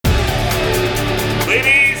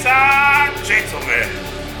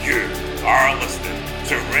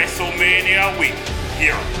WrestleMania week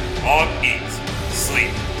here on Eat,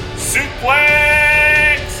 Sleep,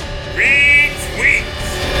 Suplex, Retweets.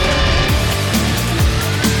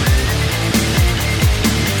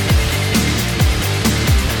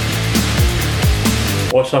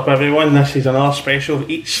 What's up everyone, this is another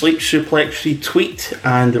special Eat, Sleep, Suplex, Retweet,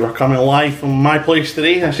 and we're coming live from my place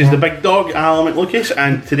today. This is the big dog, Alan McLucas,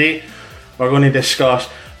 and today we're going to discuss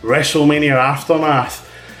WrestleMania Aftermath.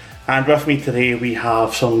 And with me today we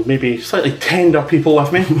have some maybe slightly tender people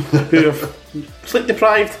with me who have sleep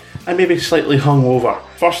deprived and maybe slightly hungover.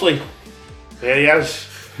 Firstly, there he is,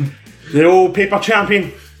 the old paper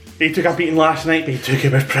champion. He took a beating last night, but he took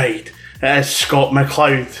it with pride. It is Scott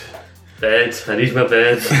McLeod. Bed, I need my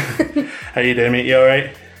bed. How you doing, mate? You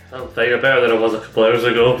alright? I'm fine, I'm better than I was a couple hours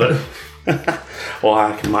ago, but... Oh,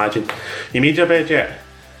 I can imagine. You made your bed yet?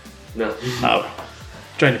 No. Oh,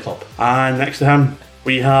 join the club. And next to him,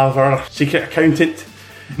 we have our secret accountant.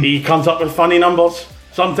 He comes up with funny numbers.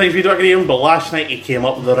 Sometimes we don't agree with him, but last night he came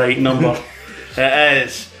up with the right number. It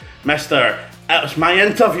is Mr. It's My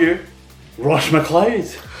Interview, Ross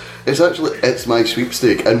McLeod. It's my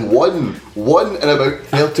sweepstake, and one in about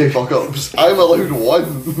 30 fuck-ups. I'm allowed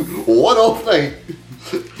one off night.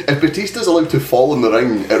 If Batista's allowed to fall in the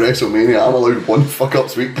ring at WrestleMania, I'm allowed one fuck-up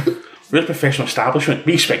sweep. We're a professional establishment.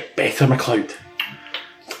 We expect better, McLeod.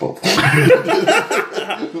 Oh.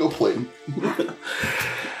 No playing.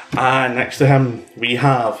 And next to him, we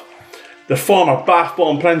have the former Bath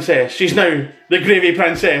Bomb Princess. She's now the Gravy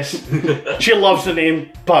Princess. She loves the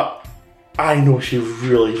name, but I know she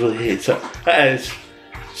really, really hates it. It is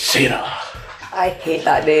Sarah. I hate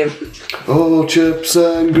that name. Oh, chips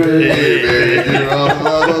and gravy, you're all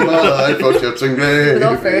of my life for chips and gravy. With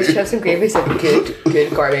all fairness, chips and gravy is a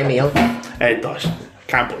good gourmet meal. It does.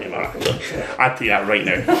 Can't blame her, actually. I'll tell you that right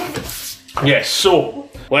now. Yes, so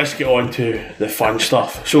let's get on to the fun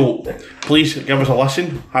stuff. So please give us a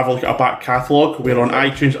listen. Have a look at our back catalogue. We're on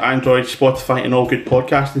iTunes, Android, Spotify, and all good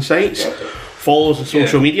podcasting sites. Follow us on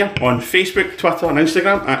social media on Facebook, Twitter, and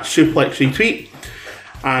Instagram at Suplex Retweet.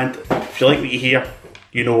 And if you like what you hear,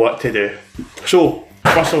 you know what to do. So,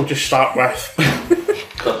 first I'll just start with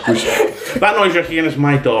that noise you're hearing is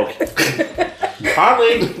my dog.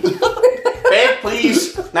 Harley, bed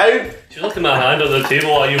please, now. She looked at my hand on the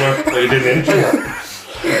table while you were doing the intro.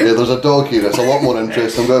 Yeah, there's a dog here, it's a lot more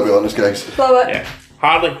interesting, I'm going to be honest, guys. Love it. Yeah,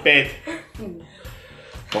 Harley, bed.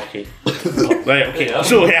 Okay. Right, okay. Yeah.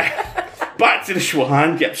 So, back to the show at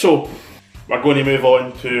hand. Yep, so we're going to move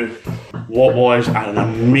on to what was an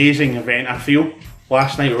amazing event, I feel.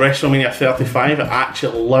 Last night, WrestleMania 35, it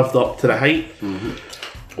actually lived up to the hype. Mm-hmm.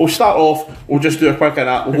 We'll start off, we'll just do a quick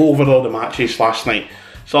we'll go over all the matches last night.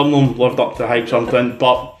 Some of them lived up to the hype, some didn't,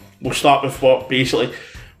 but we'll start with what basically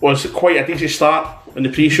was quite a decent start in the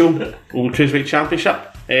pre-show, World Cruiserweight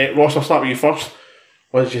Championship. Ross, I'll start with you first.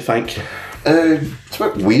 What did you think? It's a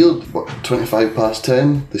bit weird. 25 past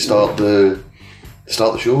 10. They start the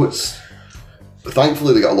show.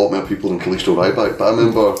 Thankfully they got a lot more people than Kalisto Ryback. But I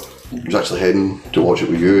remember I was actually heading to watch it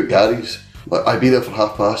with you at Gary's. Like, I'd be there for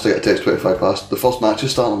 5:30. I get a text 25 past. The first match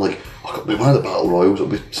is starting. I'm like, oh, it'll be one of the Battle Royals.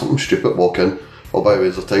 It'll be something stupid. Walk in. Oh, by the way,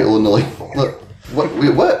 there's a title in the line. Like,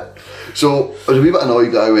 what? So I was a wee bit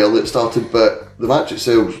annoyed at how early it started. But the match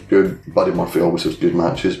itself was good. Buddy Murphy always has good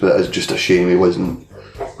matches. But it's just a shame he wasn't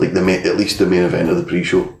like at least the main event of the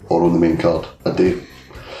pre-show or on the main card a day.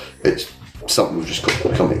 It's something we've just got to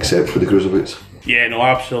come to accept for the Cruiserweights. Yeah, no,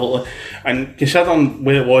 absolutely. And considering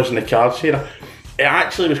where it was in the card, Sarah, it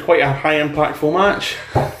actually was quite a high impactful match.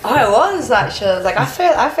 Oh, it was actually. Like I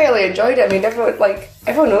fairly enjoyed it. I mean,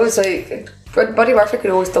 everyone knows like Buddy Murphy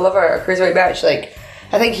could always deliver a cruiserweight match. Like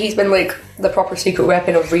I think he's been like the proper secret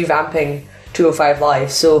weapon of revamping 205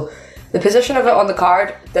 Live. So the position of it on the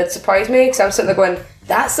card did surprise me because I'm sitting there going,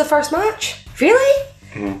 "That's the first match? Really?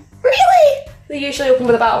 Really?" They usually open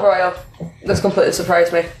with a battle royal. This completely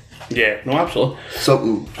surprised me. Yeah, no, absolutely.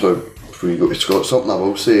 Before you go to Scott, something I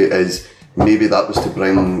will say is maybe that was to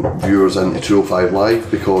bring viewers into 205 Live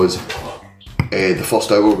because the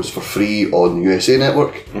first hour was for free on USA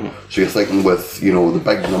Network. Mm-hmm. So you're thinking with the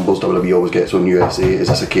big numbers WWE always gets on USA, is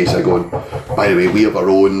this a case of going, by the way, we have our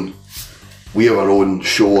own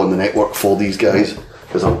show on the network for these guys?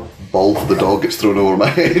 There's a ball for the dog gets thrown over my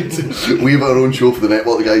head. We have our own show for the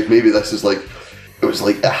network, the guys. Maybe this is like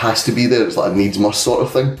it has to be there. It's like a needs must sort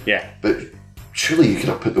of thing. Yeah. But surely you could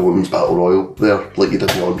have put the Women's Battle Royal there like you did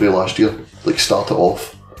the Andre last year. Like start it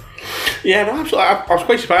off. Yeah, no, absolutely. I was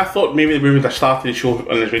quite surprised. I thought maybe we would have started the show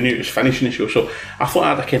and as we knew it was finishing the show. So I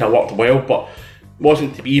thought that kind of worked well, but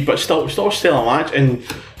wasn't to be. But still a match. And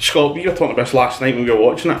Scott, we were talking about this last night when we were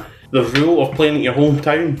watching it. The rule of playing at your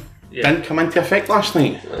hometown didn't come into effect last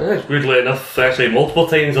night. Weirdly enough, actually, multiple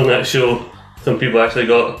times on that show, some people actually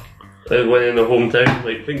got win in their hometown.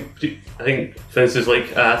 Like, I think, for instance, like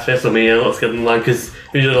WrestleMania, let's give them one, because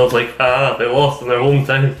usually I was like, they lost in their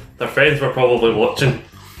hometown. Their friends were probably watching.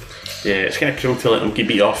 Yeah, it's kind of cruel to let them get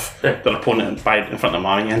beat off their opponent by in front of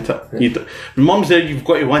mommy, isn't it? When mum's there, you've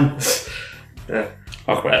got to win. Yeah.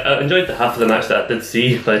 I enjoyed the half of the match that I did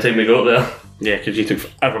see by the time we got there. Yeah, because you took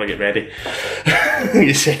forever to get ready.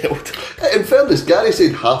 You settled. In fairness, Gary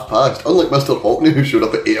said past, unlike Mr. Hockney who showed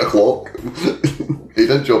up at 8 o'clock. He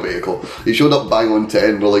didn't show up at 8 o'clock. He showed up bang on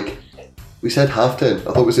 10. We're like, we said 10:30.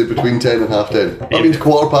 I thought we said between 10 and 10:30. That means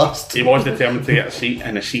 15:15. He was determined to get a seat,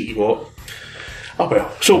 and the seat he got. Oh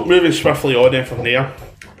well. So moving swiftly on then from there,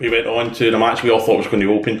 we went on to the match we all thought was going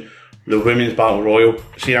to open, the Women's Battle Royal.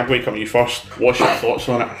 See, I'm going to come to you first. What's your thoughts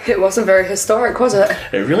on it? It wasn't very historic, was it?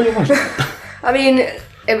 It really was. I mean,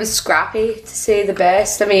 it was scrappy, to say the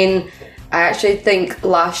best. I mean, I actually think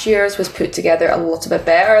last year's was put together a little bit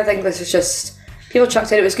better. I think this was just, people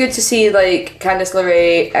chucked in. It was good to see, like, Candice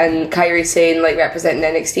LeRae and Kairi Sane, like, representing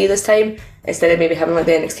NXT this time, instead of maybe having, like,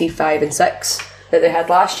 the NXT 5 and 6 that they had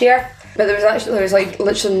last year. But there was like,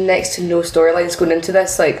 literally next to no storylines going into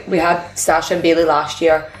this. Like, we had Sasha and Bayley last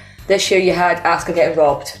year. This year you had Asuka getting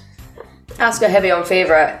robbed. Asuka heavy on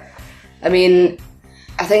favourite. I mean,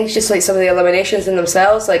 I think it's just like some of the eliminations in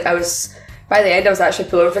themselves. Like, by the end I was actually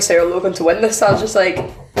pulling for Sarah Logan to win this. I was just like,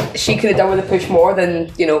 she could have done with a push more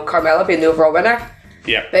than, you know, Carmella being the overall winner.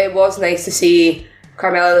 Yeah. But it was nice to see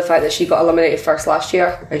Carmella, the fact that she got eliminated first last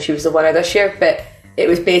year and she was the winner this year. But it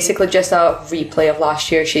was basically just a replay of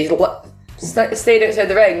last year. She stayed outside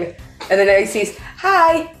the ring, and then NXT's,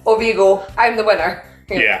 hi, over you go, I'm the winner.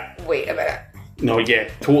 Yeah. Wait a minute. No, yeah,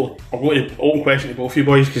 totally. I've got an open question to both of you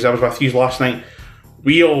boys, because I was with you last night.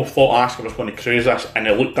 We all thought Asuka was going to cruise this, and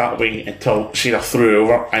it looked that way until Sarah threw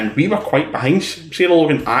over, and we were quite behind Sarah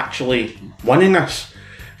Logan actually winning this.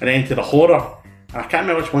 And then to the horror, and I can't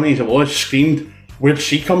remember which one of these it was, screamed, where'd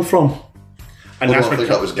she come from? And I think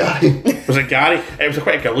that was Gary. Was it Gary? It was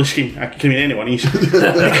quite a girly scream. I could mean anyone. He's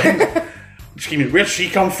screaming, where'd she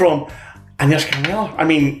come from? And there's Carmella. I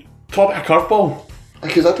mean, top of a curveball.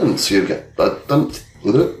 Because I didn't see her get. I didn't.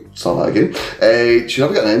 Look at it. Start that again. She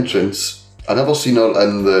never got an entrance. I never seen her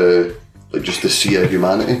in the. Like, just the sea of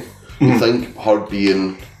humanity. You think her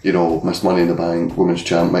being, you know, Miss Money in the Bank, Women's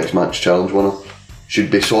Champ, Mixed Match Challenge winner, should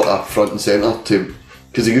be sort of front and centre to.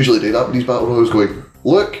 Because they usually do that with these Battle Royals, going,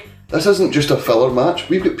 look, this isn't just a filler match,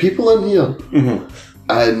 we've got people in here. Mm-hmm.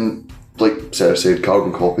 And like Sarah said,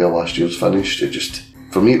 carbon copy of last year's finish. It just,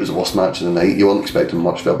 for me, it was the worst match of the night. You weren't expecting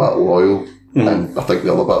much for a Battle Royal, and I think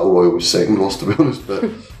the other Battle Royal was second worst, to be honest. But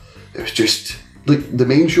it was just like the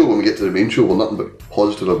main show. When we get to the main show, we're nothing but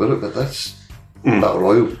positive about it. But this Battle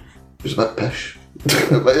Royal was a bit pish.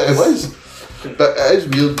 It was, but it is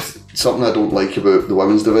weird. Something I don't like about the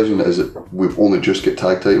women's division is that we've only just got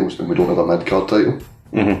tag titles and we don't have a mid card title.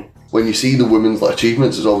 Mm-hmm. When you see the women's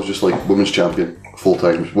achievements, it's always just like women's champion 4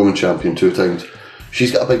 times, women's champion 2 times.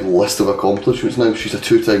 She's got a big list of accomplishments now. She's a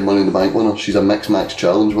 2-time Money in the Bank winner. She's a Mixed Match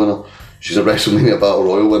Challenge winner. She's a WrestleMania Battle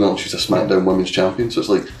Royal winner. And she's a SmackDown Women's Champion. So it's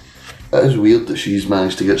like, it is weird that she's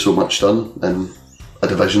managed to get so much done in a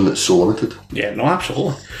division that's so limited. Yeah, no,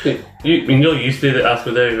 absolutely. You used to that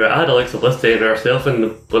Asuka there. I had Alexa Bliss saying to herself in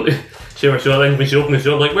the she was showing when she opened the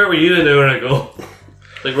show. I'm like, where were you an hour ago?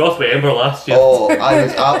 Like Ross with Ember last year. Oh, I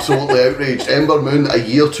was absolutely outraged. Ember Moon a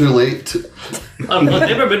year too late.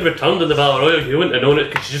 Ember Moon returned in the Battle Royal. You wouldn't have known it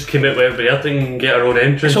because she just came out with everybody else and get her own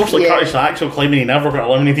entrance. It's also like Yeah. Curtis Axel claiming he never got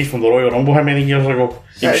eliminated from the Royal Rumble how many years ago.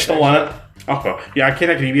 He was still in it. Okay. Yeah, I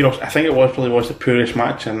kind of agree with you. I think it probably was the poorest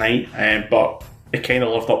match of the night, but it kind of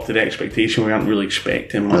lived up to the expectation. We weren't really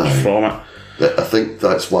expecting much from it. I think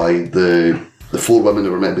that's why the 4 women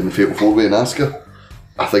that were meant to be in the Fatal 4-Way and Asuka,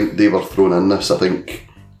 I think they were thrown in this. I think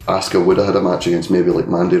Asuka would have had a match against maybe like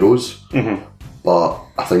Mandy Rose, but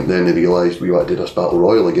I think then they realised we want to do this Battle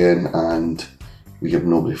Royal again and we have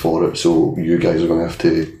nobody for it, so you guys are going to have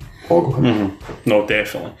to hoggle him. No,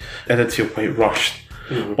 definitely. It did feel quite rushed.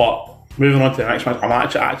 But moving on to the next match, a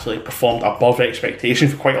match that actually performed above expectation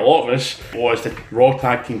for quite a lot of us was the Raw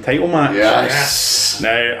Tag Team title match. Yes.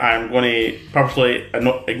 Now, I'm going to purposely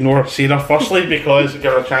ignore Sarah firstly because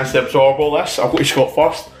give her a chance to absorb all this. I'll go to Scott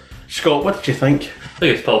first. Scott, what did you think? I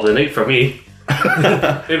think it's probably the night for me.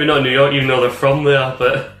 Maybe not New York, even though they're from there,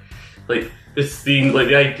 but like this theme, like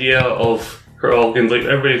the idea of her organs, like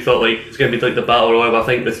everybody thought like it's going to be like the Battle Royal, but I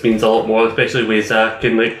think this means a lot more, especially with Zack.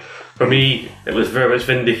 And like for me, it was very much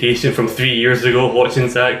vindication from 3 years ago watching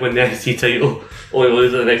Zack win the NXT title, only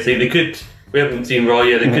lose it the next day. We haven't seen Raw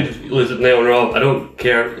yet, they could lose it now on Raw. I don't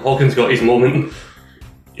care, Hawkins got his moment.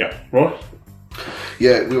 Yeah, Ross?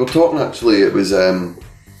 Yeah, we were talking actually, it was,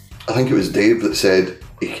 I think it was Dave that said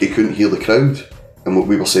he couldn't hear the crowd. And what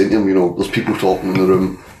we were saying to him, you know, there's people talking in the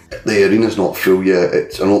room. The arena's not full yet,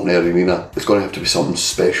 it's an open air arena. It's going to have to be something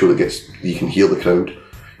special that gets, you can hear the crowd.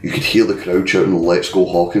 You could hear the crowd shouting, "Let's go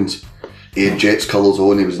Hawkins." He had Jets colours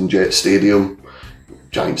on, he was in Jets Stadium.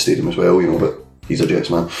 Giant stadium as well, you know, but he's a Jets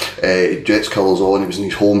man. Jets colours on, he was in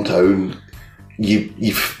his hometown.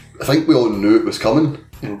 I think we all knew it was coming,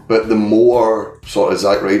 but the more sort of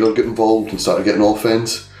Zack Ryder got involved and started getting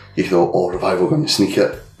offense, you thought, oh, Revival going to sneak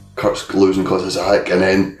it. Kurt's losing because of Zack, and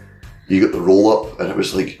then you got the roll up, and it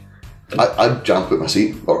was like, I'd jump at my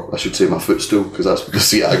seat, or I should say my footstool, because that's the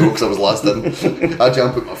seat I go because I was last in. I'd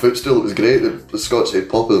jump at my footstool, it was great. The Scott said,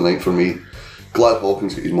 pop of the night for me. Glad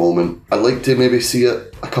Hawkins got his moment. I'd like to maybe see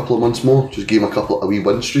it a couple of months more, just give him a wee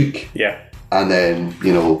win streak. Yeah. And then,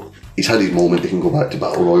 you know, he's had his moment, he can go back to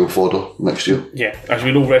Battle Royal fodder next year. Yeah, as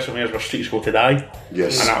we know, WrestleMania is where streaks go to die.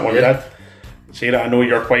 Yes. And that one did. Sarah, I know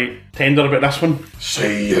you're quite tender about this one.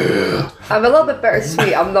 Say yeah. I'm a little bit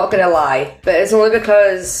bittersweet, I'm not going to lie. But it's only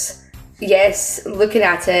because, yes, looking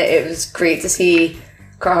at it, it was great to see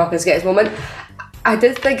Kurt Hawkins get his moment. I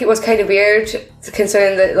did think it was kind of weird,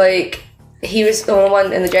 considering that, like, he was the only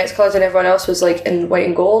one in the Jets colours and everyone else was, like, in white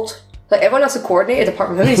and gold. Like, everyone else had coordinated apart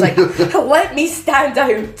from him. He's like, let me stand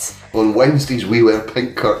out. On Wednesdays we wear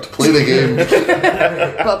pink, Kurt, to play the game.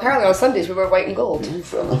 Well, apparently on Sundays we were white and gold.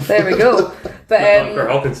 Fair enough. There we go. But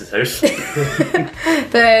Kurt Hawkins' house.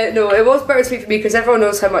 But no, it was bittersweet for me because everyone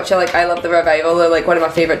knows how much I love the Revival. They're like one of my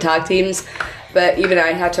favourite tag teams. But even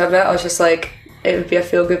I had to admit, I was just like, it would be a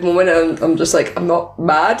feel good moment, and I'm just like, I'm not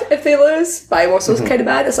mad if they lose, but I'm also kind of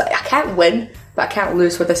mad. It's like, I can't win, but I can't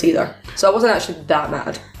lose for this either. So I wasn't actually that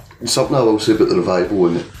mad. Something I will say about the Revival,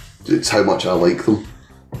 and it's how much I like them,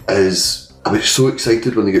 is I was so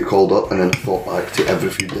excited when they get called up, and then thought back to every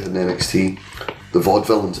feud they had in NXT. The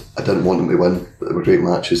Vaudevillains, I didn't want them to win, but they were great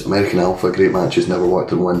matches. American Alpha, great matches, never wanted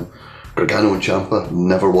them to win. Gargano and Ciampa,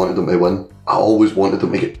 never wanted them to win. I always wanted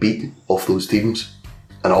them to get beat off those teams,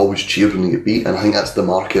 and I always cheered when they get beat, and I think that's the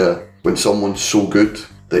marker when someone's so good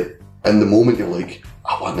that in the moment you're like,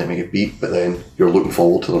 I want them to get beat, but then you're looking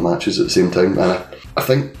forward to their matches at the same time. And I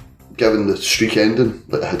think, given the streak ending,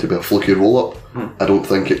 that it had to be a fluky roll-up, I don't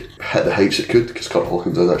think it hit the heights it could, because Kurt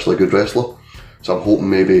Hawkins is actually a good wrestler. So I'm hoping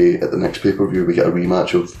maybe at the next pay-per-view we get a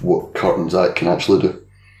rematch of what Kurt and Zack can actually do.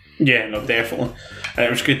 Yeah, no, definitely. And it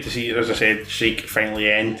was good to see, as I said, Sheik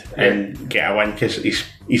finally end and get a win, because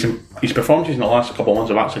his performances in the last couple of months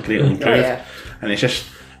have actually greatly improved. yeah. And it's just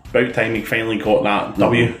about time he finally got that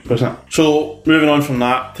W, wasn't it? So, moving on from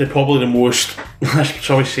that to probably the most,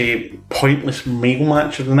 shall we say, pointless male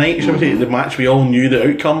match of the night, shall we say, the match we all knew the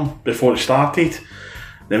outcome before it started,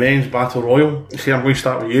 the men's battle royal. See, I'm going to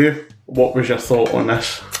start with you. What was your thought on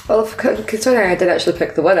this? Well, considering I didn't actually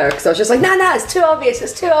pick the winner, because I was just like, nah, it's too obvious,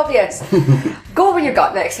 Go with your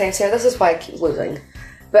gut next time, Sarah, this is why I keep losing.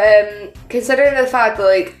 But considering the fact that,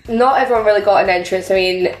 like, not everyone really got an entrance, I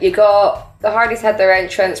mean, you got, the Hardys had their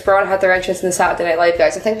entrance, Braun had their entrance in the Saturday Night Live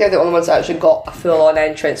guys. I think they're the only ones that actually got a full-on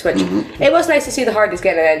entrance, which, it was nice to see the Hardys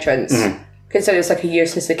getting an entrance. Considering it's like a year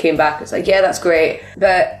since they came back, it's like, yeah, that's great.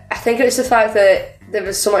 But I think it was the fact that there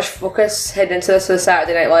was so much focus heading into this for the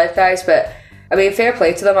Saturday Night Live guys, but I mean, fair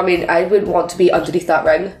play to them. I mean, I would want to be underneath that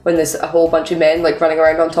ring when there's a whole bunch of men like running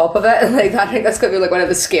around on top of it, and like I think that's going to be like one of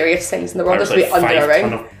the scariest things in the world, is to be under a ring.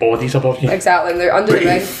 5 ton of bodies above you. Exactly, and they're under the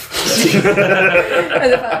ring.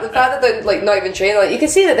 And the fact that they're like not even training, like you can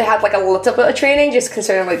see that they had like a little bit of training, just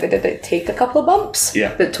considering like they did like, take a couple of bumps,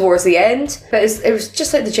 but towards the end. But it was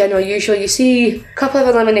just like the general usual. You see a couple of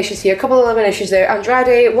eliminations here, a couple of eliminations there.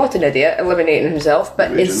 Andrade, what an idiot, eliminating himself,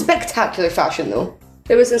 but in spectacular fashion though.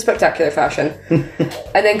 It was in spectacular fashion.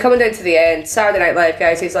 And then coming down to the end, Saturday Night Live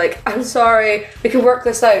guys, he's like, I'm sorry, we can work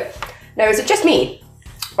this out. Now, is it just me?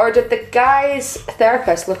 Or did the guy's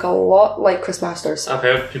therapist look a lot like Chris Masters? I've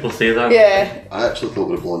heard people say that. Yeah. I actually thought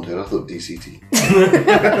with blonde hair, I thought DCT.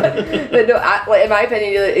 But no, like, in my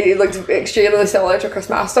opinion, he looked extremely similar to Chris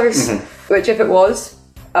Masters, which if it was,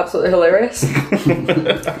 absolutely hilarious.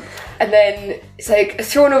 And then it's like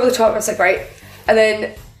thrown over the top, it's like, right. And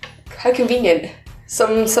then, how convenient.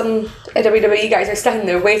 Some WWE guys are standing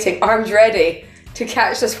there waiting, arms ready, to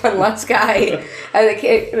catch this one last guy. And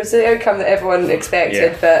it was the outcome that everyone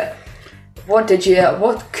expected, but what could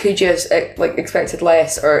you like expected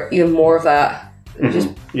less or even more of that?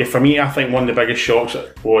 Yeah, for me, I think one of the biggest shocks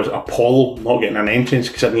was Apollo not getting an entrance,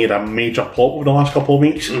 considering he had a major pop over the last couple of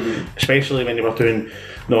weeks, especially when they were doing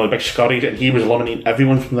the big scurries and he was eliminating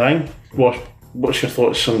everyone from the ring. Was what's your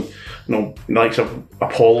thoughts on likes of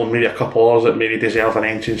Apollo and maybe a couple others that maybe deserve an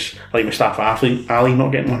entrance, like Mustafa Ali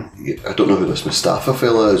not getting one? I don't know who this Mustafa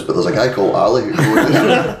fella is, but there's a guy called Ali who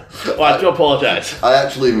Well, I do apologise. I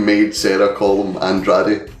actually made Sarah call him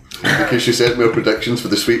Andrade because she sent me her predictions for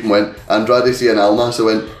the sweep and went, Andrade, Cien Almas. I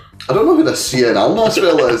went, I don't know who this Cien Almas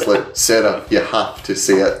fella is. Like, Sarah, you have to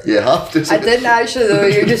say it. You have to say it. I didn't actually though.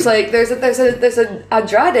 You're just like, there's an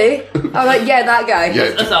Andrade. I'm like, yeah, that guy.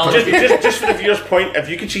 Yeah, That's all. just for the viewer's point, if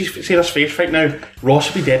you could see Sarah's face right now,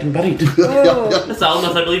 Ross would be dead and buried. That's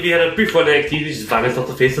Almas. I believe he had a brief one NXT. He just vanished off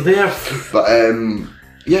the face of the earth. But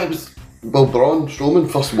yeah, it was. Well, Braun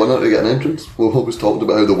Strowman, first winner to get an entrance. We've always talked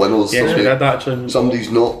about how the winners. Yes, we did actually.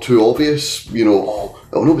 Somebody's not too obvious. It'll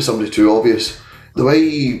not be somebody too obvious. The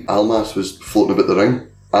way Almas was floating about the ring,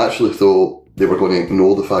 I actually thought they were going to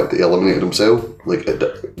ignore the fact that he eliminated himself. Like,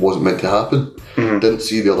 it wasn't meant to happen. Didn't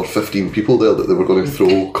see the other 15 people there that they were going to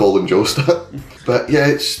throw Colin Jost at. But yeah,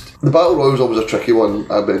 the Battle Royal is always a tricky one.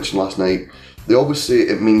 I mentioned last night. They always say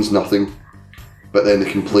it means nothing, but then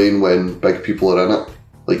they complain when big people are in it.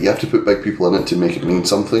 Like, you have to put big people in it to make it mean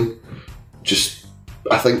something.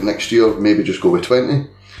 I think next year, maybe just go with 20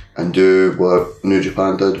 and do what New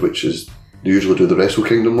Japan did, which is they usually do the Wrestle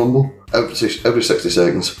Kingdom Rumble. Every 60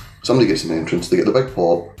 seconds, somebody gets an entrance, they get the big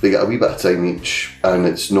pop, they get a wee bit of time each, and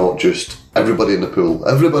it's not just everybody in the pool,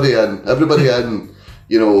 everybody in,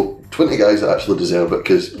 20 guys that actually deserve it,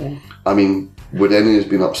 because, I mean, would any have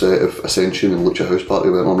been upset if Ascension and Lucha House Party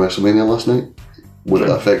went on WrestleMania last night? Would it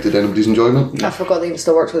have affected anybody's enjoyment? I forgot they even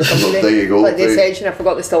still worked for the company. There you go. Like the Ascension, I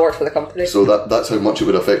forgot they still worked for the company. So that's how much it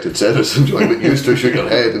would have affected Sarah's enjoyment. You used to shook her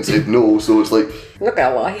head and said no, so it's like, I'm not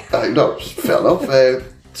gonna lie. no, fair enough.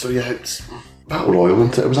 So yeah, it's Battle Royal,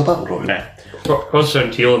 isn't it? It was a Battle Royal. Yeah. Cross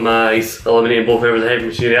turned heel in my eyes, eliminating both members of the Heavy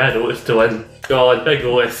Machinery. I had Otis to win. God, big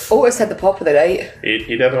Otis. Otis had the pop of the night. He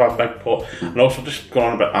did have a big pot. And also, just going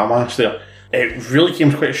on about Almas there, it really came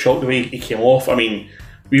as quite a shock the way he came off. I mean,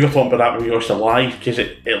 we were talking about that when we watched it live, because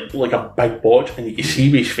it looked like a big botch, and you could see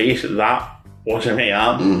with his face that wasn't meant to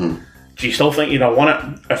happen. Do you still think he'd have won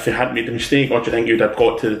it if he hadn't made the mistake, or do you think he'd have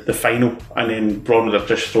got to the final and then Braun would have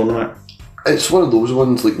just thrown him out? It's one of those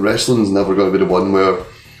ones, like, wrestling's never going to be the one where,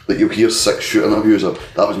 like, you'll hear 6 shoot interviews of,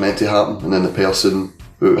 that was meant to happen, and then the person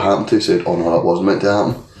who it happened to said, oh no, that wasn't meant to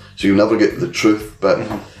happen. So you'll never get the truth, but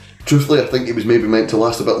truthfully, I think he was maybe meant to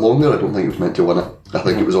last a bit longer. I don't think he was meant to win it. I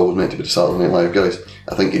think it was always meant to be the Saturday Night Live guys.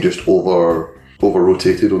 I think he just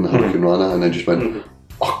over-rotated on the Hurricane Rana and then just went,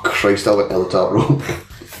 oh Christ, I went to the top rope.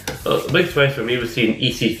 The big surprise for me was seeing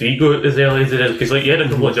EC3 go as early as it is, because like you had a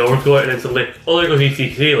couple of jobbers go out and then suddenly, oh there goes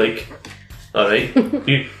EC3, like, alright,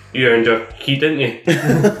 you earned your key, didn't you?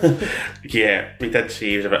 Yeah, we did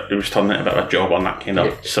see he was turning it a bit of a job on that, kind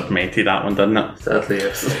of cemented that one, didn't it? Sadly,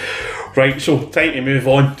 yes. Right, so time to move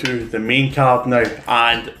on to the main card now,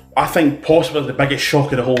 and I think possibly the biggest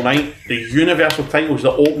shock of the whole night, the Universal titles,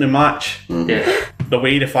 the opening match. Yeah.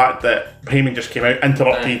 The fact that Heyman just came out,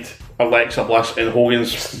 interrupted Alexa Bliss in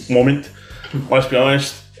Hogan's moment. Let's be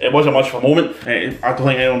honest, it wasn't much of a moment. I don't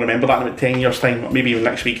think anyone will remember that in about 10 years' time, maybe even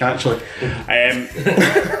next week actually.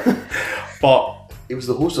 But He was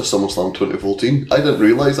the host of SummerSlam 2014. I didn't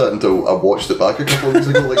realise that until I watched it back a couple of weeks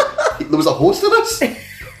ago. Like, there was a host of this?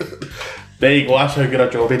 there you go, that's how good a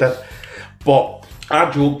job he did. But I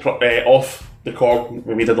joked off the cord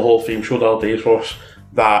when we did the Hall of Fame show the other day, Ross,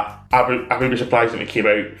 that I would be surprised if it came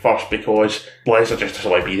out first, because Blizzard just doesn't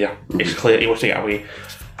want to be there. It's clear he wants to get away.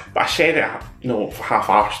 But I said it, for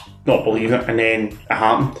half-arsed, not believing it, and then it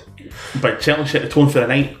happened. But it certainly set the tone for the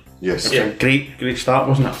night. Yes. It was a great start,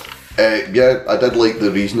 wasn't it? Yeah, I did like the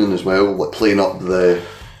reasoning as well, like playing up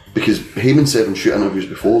because Heyman said in shoot interviews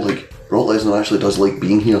before, like, Brock Lesnar actually does like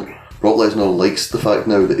being here. Brock Lesnar likes the fact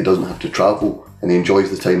now that he doesn't have to travel and he enjoys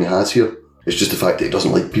the time he has here. It's just the fact that he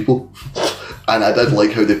doesn't like people. And I did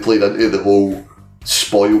like how they played into the whole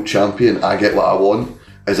spoiled champion, I get what I want,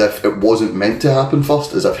 as if it wasn't meant to happen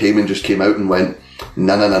first, as if Heyman just came out and went,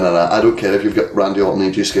 nah, I don't care if you've got Randy Orton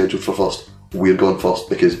and AJ scheduled for first, we're going first,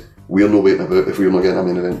 because we're not waiting about if we're not getting a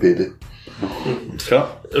main event payday. Sure.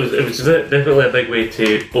 It was definitely a big way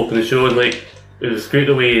to open the show, and like it was great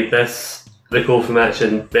the way the Kofi match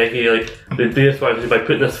and Becky, like they did this by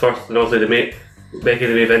putting this first, and also they make Becky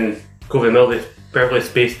the way in Kofi Mill, they perfectly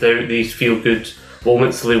spaced out these feel good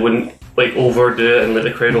moments so they wouldn't like overdo it and let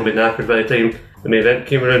the crowd will be knackered by the time the main event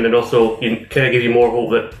came around, and also you kind of give you more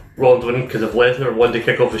hope that Rollins winning, because if Lesnar wanted to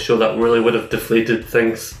kick off the show, that really would have deflated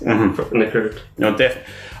things in the crowd. No,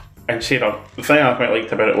 definitely. And Sarah, the thing I quite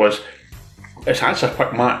liked about it was it's actually a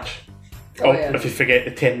quick match. Yeah. If you forget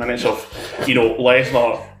the 10 minutes of,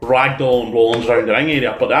 Lesnar ragdolling Rollins around the ring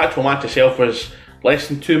area, but the actual match itself was less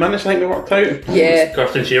than 2 minutes, I think we worked out. Yeah.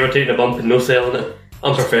 Kirsten Shaver taking a bump and no selling it.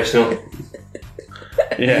 Unprofessional.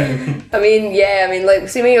 Yeah. I mean, like,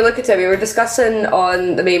 see, when you look at it, we were discussing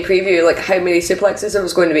on the main preview, like, how many suplexes there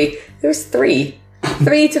was going to be. There was 3.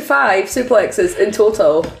 3 to 5 suplexes in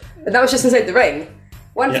total. And that was just inside the ring.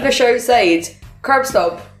 One finisher outside, curb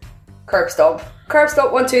stomp,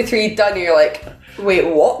 1, 2, 3, done. You're like, wait,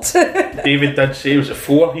 what? David did say, was it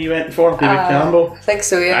 4 he went for, David Campbell? I think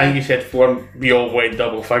so, yeah. I think he said 4, and we all went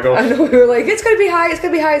double figures. I know, we were like, it's going to be high, it's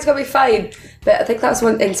going to be fine. But I think that's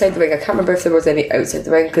one inside the ring. I can't remember if there was any outside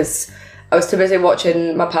the ring, because I was too busy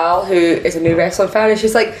watching my pal, who is a new wrestling fan, and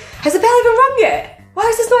she's like, has the bell even rung yet? Why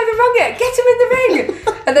is this not even rung yet? Get him in the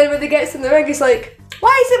ring! And then when they get in the ring, he's like,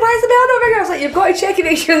 why is the bell not ringing? I was like, you've got to check and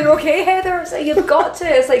make sure they're okay, Heather. I was like, you've got to.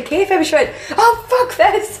 It's like, kayfabe. She went, oh, fuck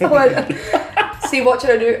this. I went, see, watching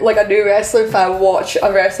a new wrestling fan watch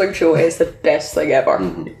a wrestling show is the best thing ever.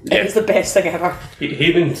 It is the best thing ever.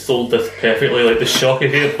 Heyman sold this perfectly, like the shock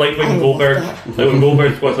of it, like when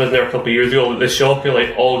Goldberg was there a couple of years ago, like the shock of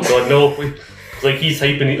like, oh god, no. It's like he's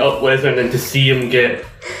hyping up Lesnar, and then to see him get,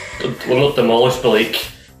 well, not demolished, but like,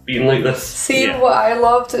 being like this. See, what I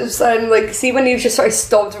loved is, see when he just sort of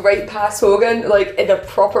stomped right past Hogan, like in a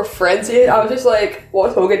proper frenzy. I was just like,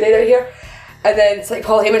 what's Hogan doing out here? And then it's like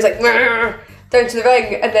Paul Heyman's like, "Grr," down to the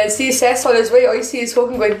ring, and then see Seth's on his way. All you see is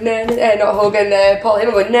Hogan going, nah, nah, not Hogan, Paul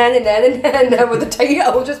Heyman going, nah, nah, nah, nah, nah, with the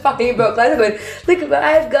title just behind Brock Lesnar going, look what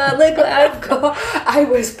I've got, look what I've got. I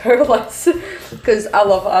was powerless, because I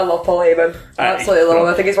love Paul Heyman. I absolutely love him.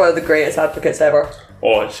 I think he's one of the greatest advocates ever.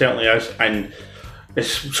 Oh, it certainly is. And as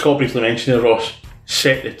Scott briefly mentioned, Ross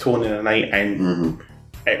set the tone of the night, and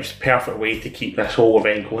it was the perfect way to keep this whole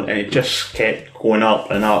event going, and it just kept going up,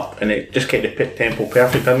 and it just kept the pit tempo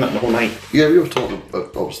perfect, didn't it, the whole night? Yeah, we were talking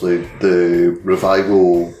about, obviously, the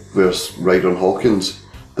Revival versus Ryder and Hawkins,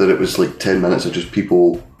 that it was like 10 minutes of just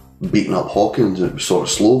people beating up Hawkins, and it was sort of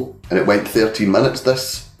slow, and it went 13 minutes.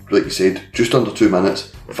 This, like you said, just under 2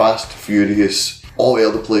 minutes, fast, furious, all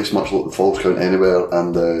over the place, much like the Falls Count Anywhere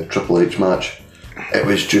and the Triple H match. It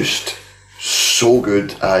was just so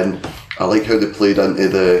good, and I like how they played into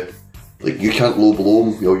the, like, you can't low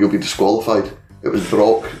blow him, you'll be disqualified. It was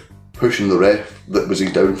Brock pushing the ref that was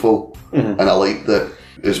his downfall, and I like that,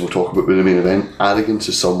 as we'll talk about with the main event, arrogance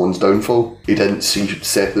is someone's downfall. He didn't see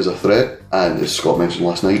Seth as a threat, and as Scott mentioned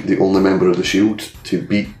last night, the only member of the Shield to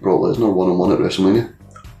beat Brock Lesnar one-on-one at WrestleMania.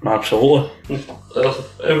 Absolutely.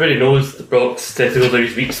 Everybody knows that Brock's testicles are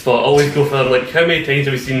his weak spot. Always go for them. Like, how many times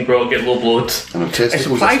have we seen Brock get low blowed? And It's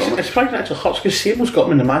surprising actually hurts because Sable's got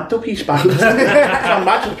him in the mantelpiece back. So I'm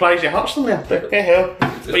mad surprised it hurts them there. But, hey, hell.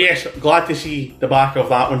 But yes, glad to see the back of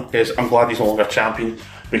that one, because I'm glad he's no longer champion.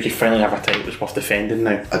 We could finally have a title that's worth defending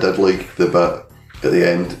now. I did like the bit at the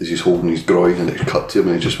end as he's holding his groin and it cut to him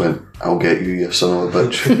and he just went, I'll get you, you son of a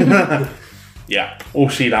bitch. Yeah, we'll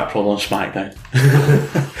see that probably on SmackDown.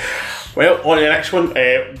 Well, on to the next one,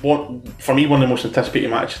 for me, one of the most anticipated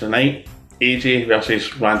matches of the night, AJ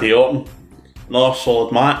versus Randy Orton. Another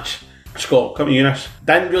solid match. Scott, come to you this.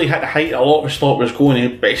 Didn't really hit the height a lot of us thought was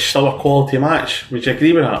going, but it's still a quality match. Would you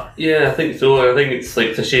agree with that? Yeah, I think so. I think it's like,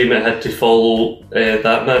 it's a shame it had to follow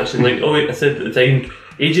that match. And like, I said at the time,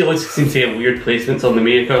 AJ always seems to have weird placements on the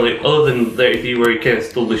main card. Like, other than 33 where he kind of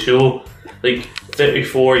stole the show, like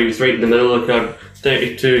 34 he was right in the middle of the card,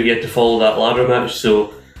 32 he had to follow that ladder match.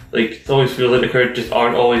 So like, it always feels like the crowd just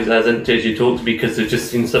aren't always as into as you told to be, because they've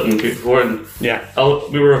just seen something good before. And yeah,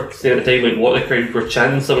 we were saying at the time, like, what the crowd were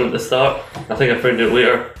chanting something at the start. I think I found out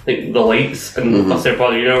later, I think the lights and a certain part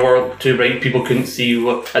of the universe were too bright, people couldn't see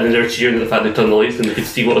what, and then they were cheering at the fact they turned the lights and they could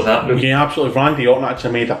see what was happening. Yeah, absolutely. Randy Orton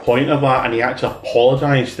actually made a point of that, and he actually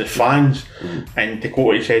apologised to the fans, and to quote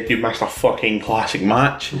what he said, you missed a fucking classic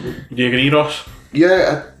match. Do you agree, Ross?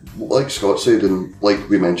 Yeah, like Scott said, and like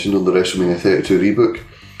we mentioned on the WrestleMania 32 rebook,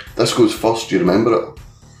 this goes first, do you remember it?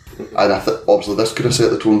 And I think obviously this could have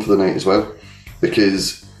set the tone for the night as well,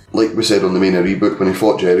 because like we said on the main rebook, when he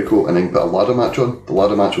fought Jericho and then put a ladder match on, the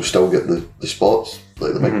ladder match will still get the spots,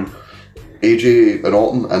 like the big AJ and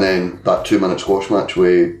Orton, and then that 2 minute squash match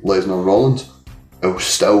with Lesnar and Rollins, it'll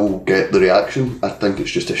still get the reaction. I think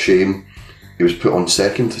it's just a shame he was put on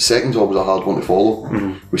second. Second's always a hard one to follow.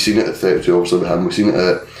 We've seen it at 32 obviously with him, we've seen it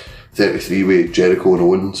at 33 with Jericho and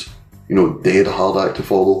Owens. You know, they had a hard act to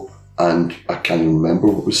follow, and I can't even remember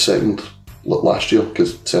what was second last year,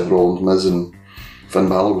 because Seth Rollins, Miz and Finn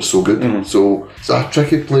Balor was so good. So it's a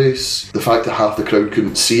tricky place. The fact that half the crowd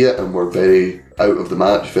couldn't see it and were very out of the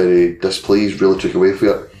match, very displeased, really took away from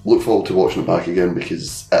it. Look forward to watching it back again,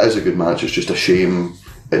 because it is a good match. It's just a shame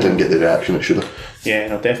it didn't get the reaction it should have. Yeah,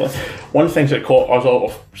 no, definitely. One of the things that caught us all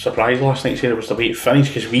of surprise last night, Sarah, was the way it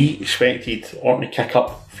finished, because we expected Orton to kick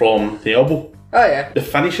up from the elbow. Oh yeah. The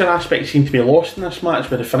finisher aspect seemed to be lost in this match,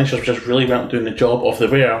 where the finishers just really weren't doing the job of the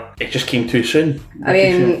wear. It just came too soon. I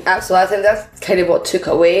mean, absolutely. I think that's kind of what took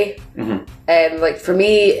it away. Like for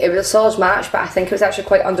me, it was a solid match, but I think it was actually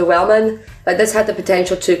quite underwhelming. Like this had the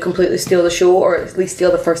potential to completely steal the show, or at least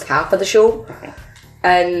steal the first half of the show.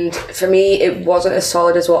 And for me, it wasn't as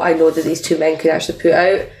solid as what I know that these two men could actually put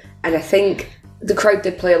out. And I think the crowd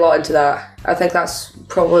did play a lot into that. I think that's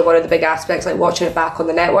probably one of the big aspects. Like watching it back on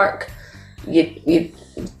the network, you'd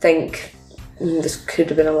think this could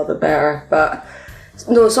have been a little bit better, but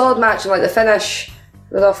no, solid match. And like the finish,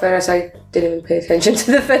 with all fairness, I didn't even pay attention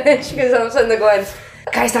to the finish because I was sitting there going,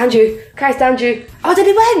 "Can I stand you? Can I stand you? Oh, did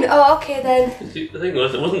he win? Oh, okay then." The thing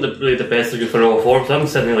was, it wasn't really the best looking for all four, so I'm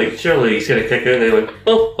sitting there like, surely he's going to kick out, and they went,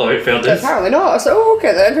 "Oh, alright, fair dues." Apparently not. I was like, "Oh,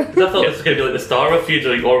 okay then." I thought this was going to be like the start of a feud,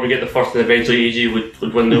 like, or we get the first and eventually AJ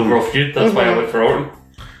would win the overall feud. That's why I went for Orton.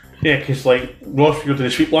 Yeah, because like Ross figured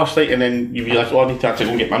the sweep last night, and then you realise, oh, I need to actually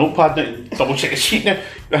go and get my notepad now and double check the sheet now.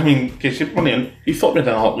 I mean, because you thought we'd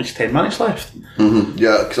done at least 10 minutes left.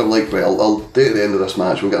 Yeah, because I'm like, right, I'll do it at the end of this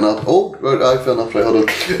match. We'll get another. Oh, right, fair enough, right, hold on.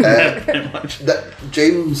 Pretty much.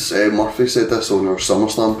 James Murphy said this on our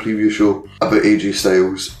SummerSlam preview show about AJ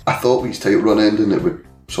Styles. I thought with his title run ending, it would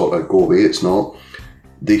sort of go away. It's not.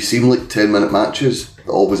 They seem like 10-minute matches that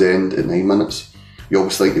always end at 9 minutes. You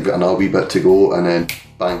always think you've got another wee bit to go, and then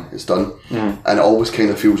bang, it's done. And it always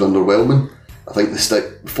kind of feels underwhelming. I think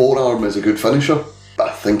the forearm is a good finisher, but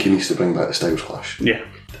I think he needs to bring back the Styles Clash. Yeah.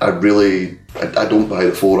 I don't buy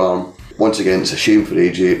the forearm. Once again, it's a shame for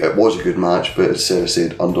AJ. It was a good match, but as Sarah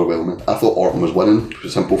said, underwhelming. I thought Orton was winning, for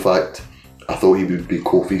the simple fact. I thought he would be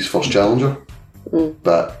Kofi's first challenger,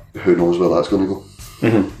 but who knows where that's going to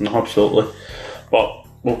go. No, absolutely. But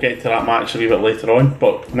we'll get to that match a wee bit later on.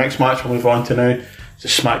 But next match we'll move on to now is the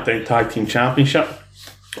SmackDown Tag Team Championship.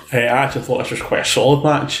 I actually thought this was quite a solid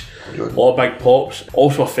match. A lot of big pops.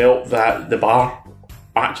 Also felt that the Bar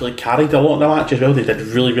actually carried a lot of the match as well. They did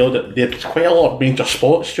really well. They had quite a lot of major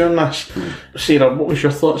spots during this. Sarah, what was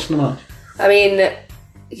your thoughts on the match? I mean,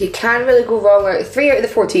 you can't really go wrong. Like, 3 out of the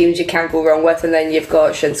 4 teams you can't go wrong with, and then you've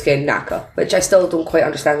got Shinsuke and Naka, which I still don't quite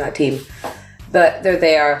understand that team. But they're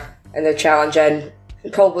there and they're challenging.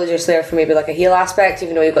 Probably just there for maybe like a heel aspect,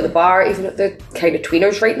 even though you've got the Bar, even though they're kind of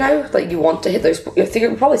tweeners right now. Like you want to hit those,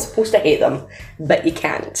 you're probably supposed to hate them, but you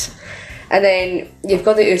can't. And then you've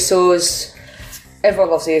got the Usos. Everyone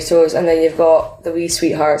loves the Usos, and then you've got the wee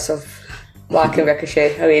sweethearts of Black and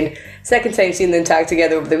Ricochet. I mean, second time seeing them tag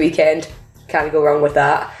together over the weekend, can't go wrong with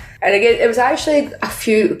that. And again, it was actually a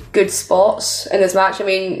few good spots in this match. I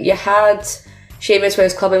mean, you had Sheamus with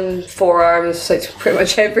his clubbing forearms, like pretty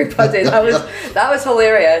much everybody. That was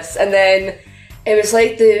hilarious. And then it was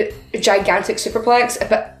like the gigantic superplex,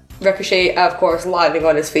 but Ricochet, of course, landing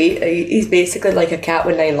on his feet. He's basically like a cat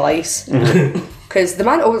with 9 lives, because the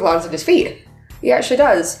man always lands on his feet. He actually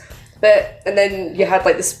does. But and then you had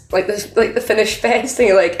like the finish fest, and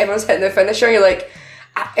you're like everyone's hitting their finisher. And you're like,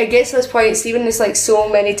 it gets to this point. Steven, there's like so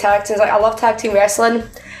many tag teams. Like I love tag team wrestling,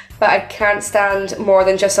 but I can't stand more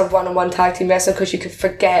than just a one-on-one tag team wrestling, because you could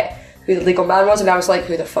forget who the legal man was, and I was like,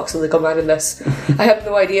 who the fuck's the legal man in this? I have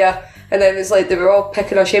no idea. And then it was like they were all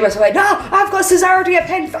picking on Sheamus. I'm like, no, I've got Cesaro to get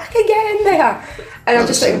pinned. Fucking get in there. And I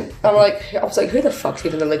was like, who the fuck's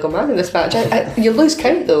even the legal man in this match? You lose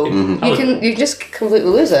count though. You just completely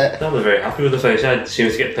lose it. I was very happy with the finish. I had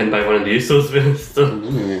Sheamus get pinned by one of the Usos.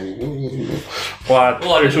 Well,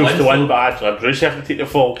 Usos to win, but actually Rusev to take the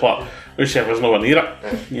fall, but Rusev was nowhere near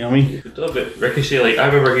it. You know what I mean? But Ricochet, like I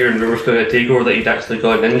remember hearing rumours going to TakeOver that he'd actually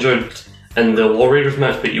gotten injured in the War Raiders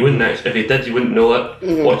match, but you wouldn't actually, if he did, you wouldn't know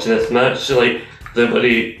it watching this match. So like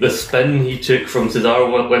the spin he took from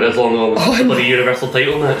Cesaro went as long as the Universal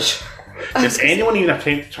title match. Did anyone even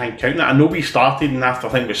attempt to try and count that? I know we started, and after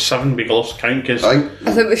I think it was 7 we lost count, because I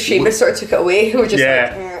think it was Sheamus sort of took it away. We were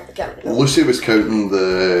just Lucy was counting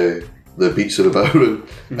the beats of the Bowen,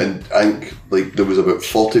 and I think like there was about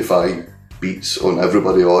 45 beats on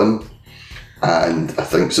everybody on, and I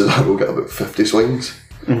think Cesaro got about 50 swings.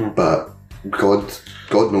 But God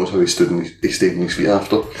knows how he stayed on his feet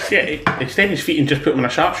after. Yeah, he stayed on his feet and just put him in a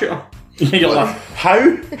sharpshooter. You're like, how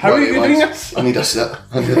are you doing this? I need a sit.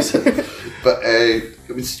 But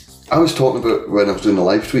I was talking about when I was doing the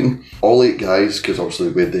live tweeting, all 8 guys, because obviously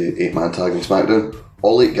we had the 8-man tag in SmackDown,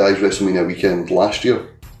 all 8 guys WrestleMania weekend last year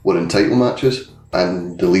were in title matches,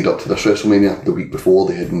 and the lead up to this WrestleMania, the week before,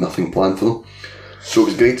 they had nothing planned for them. So it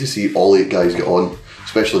was great to see all 8 guys get on,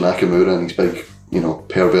 especially Nakamura and his big,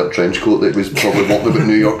 pervert trench coat that he was probably walking about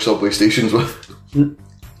New York subway stations with.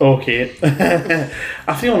 Okay.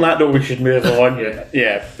 I feel on that note we should move on.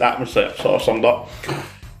 Yeah. That was sort of summed up.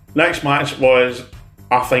 Next match was,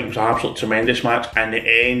 I think, was an absolute tremendous match. And the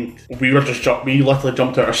end, we literally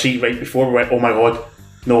jumped out our seat right before we went, oh my god,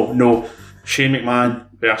 no. Shane McMahon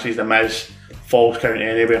versus The Miz, Falls Count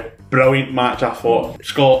Anywhere. Brilliant match, I thought.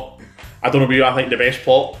 Scott, I don't know about you, I think the best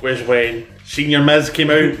plot was when Senior Miz came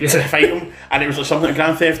out to fight him, and it was like something like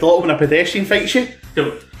Grand Theft Auto when a pedestrian fights you.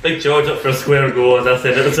 Big George up for a square goal, as I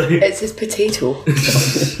said at the time. It's his potato.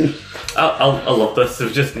 I love this. It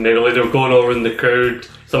was just nearly, they were going over in the crowd.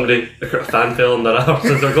 A fan fell on their arse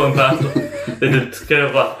as they're going past them. They did kind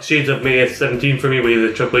of like Shades of May 17 for me, with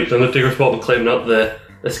the Triple H Undertaker spot and climbing up the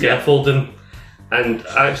scaffolding. And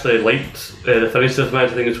I actually liked the finish of this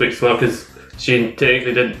match. I think it's quite smart because Shane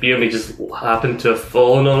technically didn't beat him, he just happened to have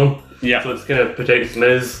fallen on him. Yeah. So it's kind of protects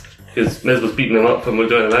Miz, because Miz was beating him up from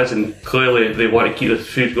doing the match, and clearly they want to keep this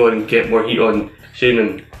feud going and get more heat on Shane,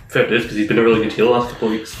 and fair it is because he's been a really good heel the last couple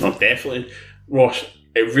of weeks. No, definitely. Ross,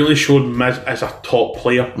 it really showed Miz as a top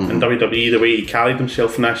player in WWE, the way he carried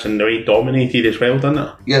himself in this and the way he dominated as well, didn't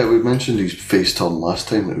it? Yeah, we mentioned his face turn last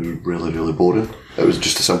time. It was really, really boring. It was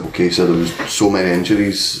just a simple case of there was so many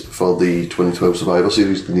injuries for the 2012 Survivor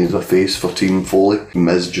Series. They needed a face for Team Foley.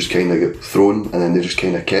 Miz just kind of got thrown, and then they just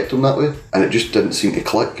kind of kept him that way. And it just didn't seem to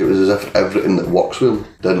click. It was as if everything that works with him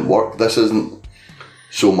didn't work. This isn't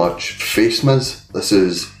so much face Miz. This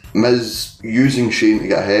is Miz using Shane to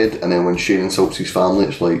get ahead, and then when Shane insults his family,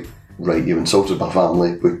 it's like, right, you insulted my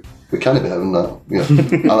family. We can't be having that.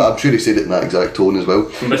 You know, I'm sure he said it in that exact tone as well.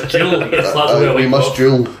 We must duel. We must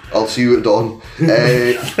duel. I'll see you at dawn.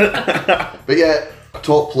 But yeah, a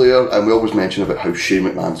top player, and we always mention about how Shane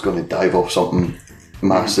McMahon's going to dive off something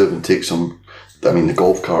massive and take some. I mean, the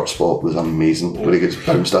golf cart spot was amazing, where he gets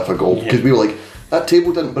bounced off a golf, because we were like, that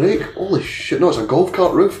table didn't break. Holy shit! No, it's a golf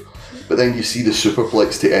cart roof. But then you see the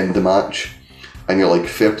superplex to end the match, and you're like,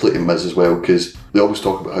 fair play to Miz as well, because they always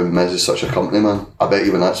talk about how Miz is such a company man. I bet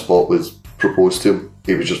you when that spot was proposed to him,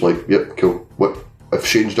 he was just like, yep, cool. What if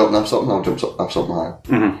Shane's jumping off something? I'll jump off something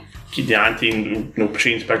higher. Keep the ante and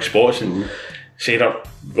Shane's big spots and say that.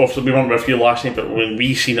 Obviously, we weren't with you last night, but when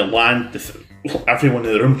we seen it land, everyone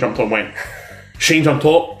in the room jumped up and went, Shane's on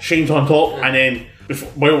top, and then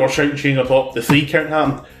while we're shouting Shane's on top, the 3 count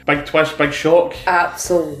happened. Big twist, big shock.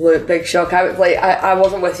 Absolute big shock. I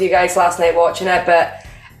wasn't with you guys last night watching it, but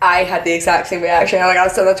I had the exact same reaction. I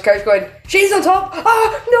was sitting on the couch going, Shane's on top!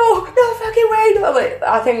 Oh, no fucking way!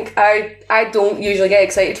 I think I don't usually get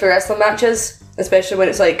excited for wrestling matches, especially when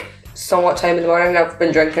it's like somewhat time in the morning and I've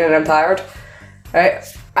been drinking and I'm tired. Right?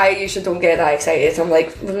 I usually don't get that excited. I'm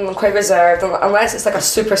like, I'm quite reserved, unless it's like a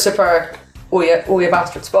super oh you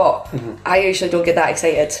bastard spot. I usually don't get that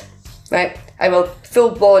excited. Right? I will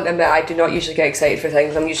full blown admit I do not usually get excited for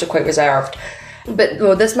things. I'm usually quite reserved. But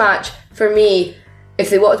this match, for me, if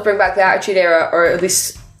they wanted to bring back the Attitude Era, or at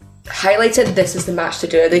least highlight it, this is the match to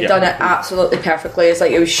do it. They've done it absolutely perfectly. It's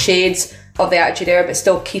like it was shades of the Attitude Era, but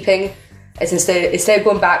still keeping. It's instead of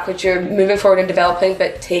going backwards, you're moving forward and developing,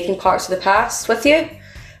 but taking parts of the past with you,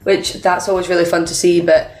 which that's always really fun to see.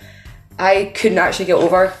 But I couldn't actually get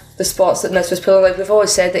over the spots that Miz was pulling. Like, we've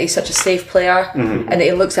always said that he's such a safe player and that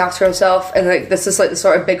he looks after himself, and like this is like the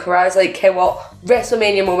sort of big horizon, like, hey, what,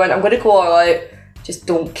 WrestleMania moment, I'm going to go all out, just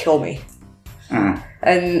don't kill me.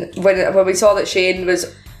 And when we saw that Shane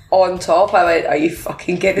was on top, I went, are you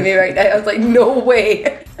fucking kidding me right now? I was like, no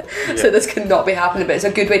way. So this cannot be happening, but it's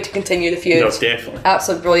a good way to continue the feud. No, definitely.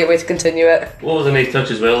 Absolute brilliant way to continue it. What was a nice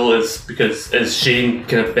touch as well is because is Shane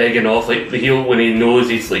kind of begging off like the heel when he knows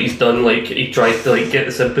he's done, like he tries to like get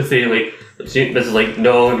the sympathy, like Miz is like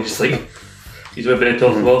no, and he's just like he's a bit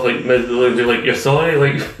talking off, like Miz is like, you're sorry,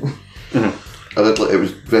 like I did like, it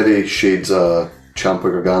was very shades Ciampa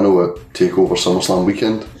Gargano at TakeOver SummerSlam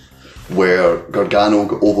weekend, where Gargano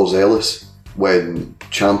got overzealous when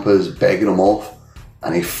Ciampa's begging him off,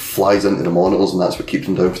 and he flies into the monitors, and that's what keeps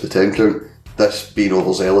him down for the 10 count. This being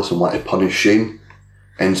overzealous and wanting to punish Shane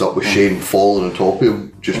ends up with Shane falling on top of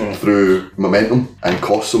him just through momentum and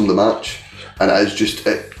costs him the match. And it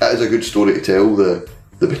is a good story to tell, the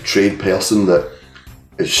betrayed person that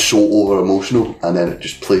is so over emotional, and then it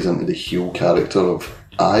just plays into the heel character of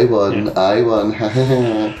I won.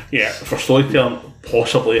 Yeah, for storytelling,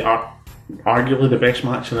 possibly arguably the best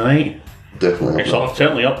match of the night. Definitely. It's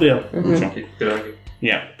certainly up there. good argument.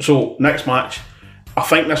 Yeah, so next match, I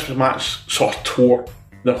think this match sort of tore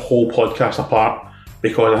the whole podcast apart,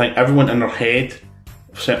 because I think everyone in their head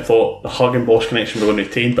thought the Hug and Boss connection were going to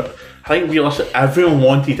retain, but I think realistically everyone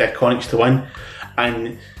wanted Iconics to win,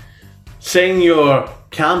 and Senor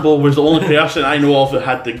Campbell was the only person I know of that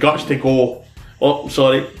had the guts to go, oh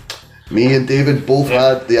sorry, Me and David both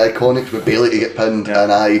had the Iconics with Bailey to get pinned,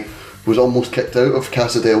 and I was almost kicked out of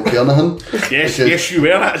Casa del Kernahan. Yes, yes, you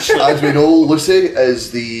were actually. As we know, Lucy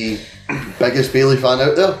is the biggest Bailey fan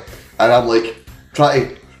out there, and I'm like,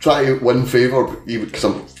 try to win favour because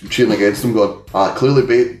I'm cheering against him, going, clearly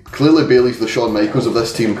Bailey's the Shawn Michaels of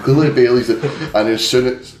this team, clearly Bailey's the... And as soon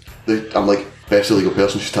as I'm like, best illegal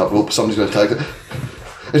person, she's tapped rope, somebody's going to tag it.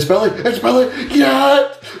 It's Billy,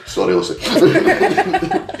 yeah! Sorry, Lucy.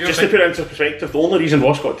 Just to put it into perspective, the only reason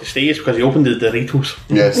Ross got to stay is because he opened the Doritos.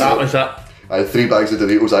 Yes. That was it. I had 3 bags of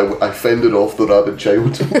Doritos, I fended off the rabid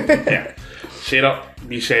child. Yeah. Sarah,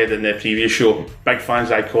 we said in the previous show, big fans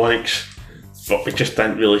of Iconics, but we just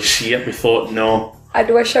didn't really see it. We thought, no. I'd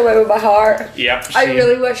wish I went with my heart. Yep, I same.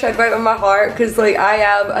 really wish I'd went with my heart because, like, I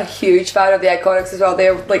am a huge fan of the Iconics as well.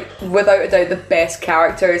 They're, like, without a doubt the best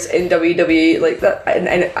characters in WWE. Like that, and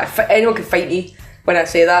anyone can fight me when I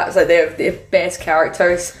say that. It's like they're the best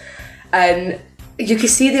characters, and you can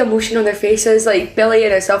see the emotion on their faces. Like Billy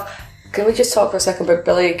and herself. Can we just talk for a second about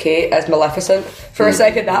Billy and Kate as Maleficent? For a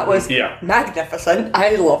second, that was magnificent.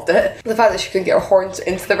 I loved it. The fact that she couldn't get her horns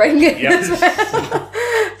into the ring as well.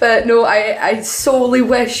 But no, I solely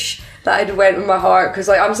wish that I'd went with my heart because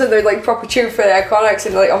like I'm sitting there like proper cheering for the Iconics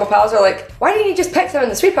and like all my pals are like, why didn't you just pick them in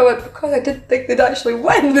the sweep? I went, because I didn't think they'd actually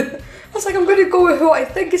win. I was like, I'm going to go with who I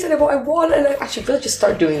think instead of what I want, and I should really just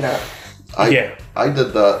start doing that. I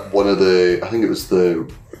did that I think it was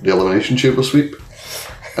the Elimination Chamber sweep.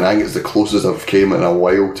 And I think it's the closest I've came in a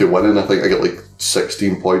while to winning. I think I get like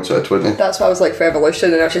 16 points out of 20. That's what I was like for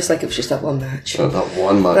Evolution, and I was just like, it was just that one match. That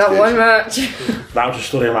one match. That one match. That was the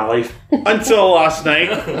story of my life. Until last night.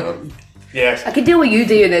 Yes. I can deal with you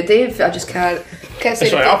doing it, Dave. I just can't say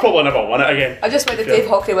Sorry, I'll probably never win it again. I just went if Dave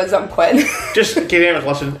Hockley wins it, I'm quitting. Just in case anyone's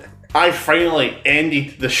listening, I finally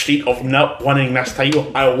ended the streak of not winning this title.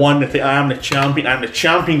 I won the title. I am the champion. I'm the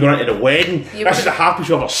champion going into the wedding. This is the happiest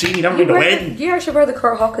you've ever seen. You never been to the wedding. You actually were the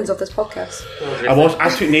Kurt Hawkins of this podcast. I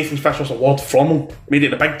took Nathan Fisher's award from him. Made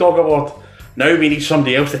it the Big Dog Award. Now we need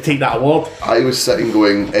somebody else to take that award. I was sitting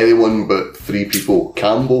going, anyone but 3 people.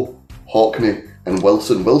 Campbell, Hockney and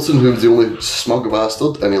Wilson. Wilson, who was the only smug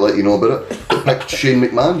bastard, and he let you know about it, picked Shane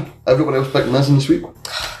McMahon. Everyone else picked Miz in the sweep.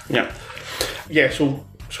 Yeah, so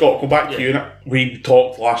Scott, go back to you. We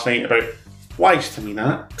talked last night about why is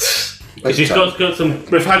Tamina. Scott's got some.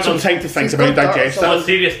 We've had some time to think about it, digest A it.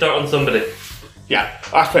 serious start on somebody. Yeah,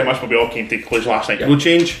 that's pretty much what we all came to conclusion last night. No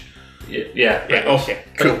change? Yeah. Okay,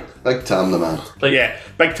 cool. Big Tam the man.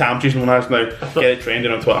 Big Tam, she's known as now. Get it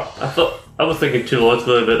trending on Twitter. I was thinking too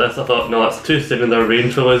logically about this. I thought, no, that's too soon in their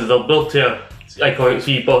range for us. They'll build to a iconic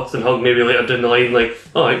V-box and hug maybe later down the line. Like,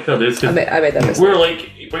 alright, fair dues. I made that mistake. We're like,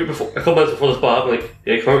 right before, a couple minutes before the spot, I'm like,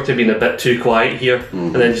 yeah, Iconics have been a bit too quiet here.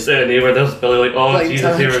 And then just out of nowhere, there's Billy like, oh, Blind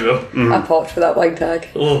Jesus, tag. here we go. I popped for that blind tag.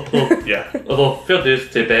 Yeah. Although, fair dues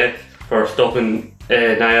to Beth for stopping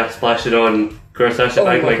Nia splashing on Chris Sasha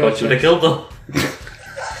Bank. My God, she would have killed her.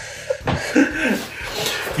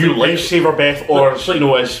 You lifesaver Beth, or so you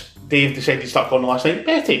know, as Dave decided to start calling her last night,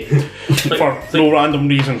 Betty. For no random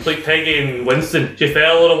reason. It's like Peggy and Winston. She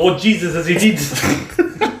fell on him, oh Jesus, as he did.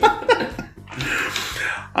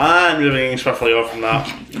 And moving swiftly on from that.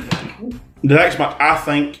 The next match, I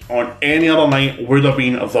think, on any other night would have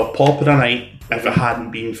been the pop of the night if it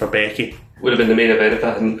hadn't been for Becky. Would have been the main event if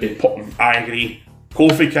that hadn't been. I agree.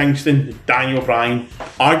 Kofi Kingston, Daniel Bryan,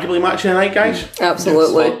 arguably match of the night, guys.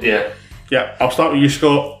 Absolutely. Yeah. I'll start with you,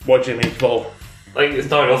 Scott. What do you make of it all? I think it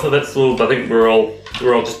started off a bit slow, but I think we're all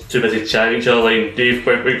just too busy chatting each other. Like Dave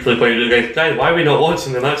quite rightfully pointed out, guys, why are we not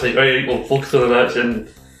watching the match? Like, right, we'll focus on the match. And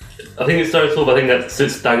I think it started slow, but I think that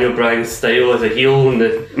suits Daniel Bryan's style as a heel and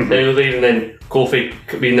the elevate, and then Kofi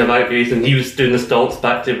being the backbase, and he was doing the stomps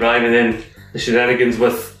back to Bryan, and then the shenanigans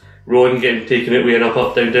with Rowan getting taken out, weighing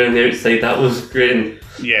up, down, the outside. That was great. And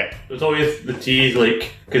yeah, it was always the tease,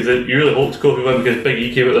 like, because you really hoped Kofi won because Big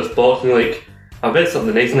E came out of this box, and like, I bet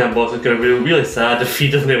something nice in that box is going to be really sad if he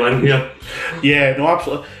doesn't win here. Yeah, no,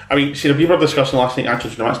 absolutely. I mean, see, we were discussing last night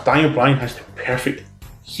actually, Daniel Bryan has the perfect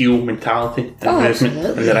heel mentality and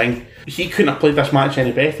movement in the ring. He couldn't have played this match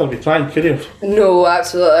any better if he tried, could he have? No,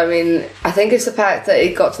 absolutely. I mean, I think it's the fact that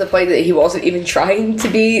it got to the point that he wasn't even trying to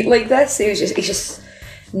be like this. He just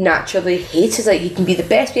naturally hated it. He can be the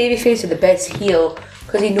best babyface or the best heel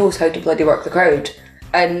because he knows how to bloody work the crowd.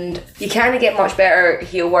 And you can't get much better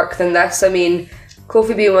heel work than this. I mean,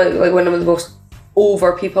 Kofi being one of the most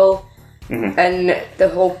over people, and the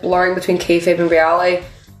whole blurring between kayfabe and reality,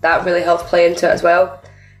 that really helped play into it as well.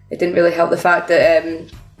 It didn't really help the fact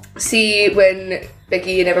that, see, when Big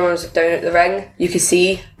E and everyone was down at the ring, you could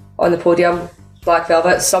see on the podium, Black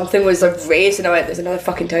Velvet, something was like raised, and I went, there's another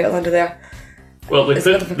fucking title under there. Well, they It's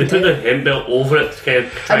a put different the container. hemp belt over it to kind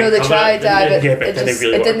of try I know and they cover tried it, that, didn't but but it, it just, didn't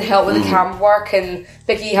really it didn't help with the camera work, and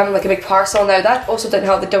Big E having like a big parcel now. That also didn't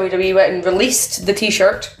help. The WWE went and released the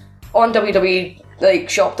T-shirt on WWE like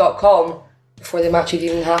shop.com before the match had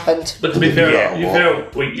even happened. But to be fair, Yeah,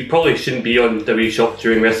 you probably shouldn't be on WWE Shop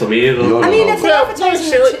during WrestleMania though. No, I mean, no. if they're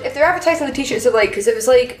advertising, if they're advertising the T-shirts, like because it was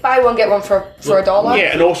like buy one get one for $1.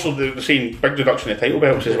 Yeah, and also they're saying big reduction in title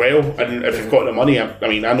belts as well. And if you've got the money, I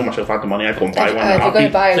mean, I know myself had the money, I'd go and buy one. If you're going to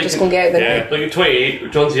happy. buy it, Like- just go and get it. Yeah. Like at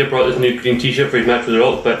 28, John Cena brought his new green t-shirt for his match with The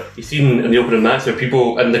Rock, but he's seen in the opening match there are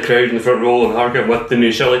people in the crowd in the front row and Harker with the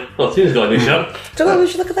new shirt. Like, oh, Cena's got a new shirt. So we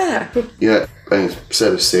should look at that. Yeah, and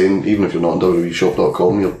instead of saying, even if you're not on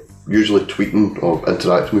WWEshop.com, you're usually tweeting or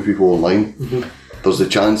interacting with people online. There's the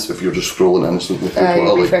chance if you're just scrolling innocently through You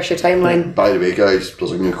Twitter, refresh your timeline. by the way, guys,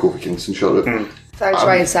 there's a new Kofi Kingston shirt out. Thanks,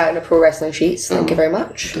 Ryan Satin of Pro Wrestling Sheets. Thank you very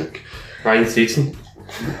much. Dick. Ryan Stevenson.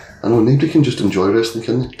 I know, nobody can just enjoy wrestling,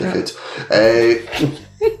 can they? Dickheads.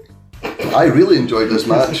 I really enjoyed this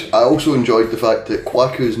match. I also enjoyed the fact that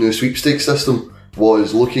Kwaku's new sweepstakes system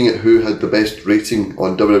was looking at who had the best rating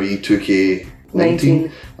on WWE 2K19.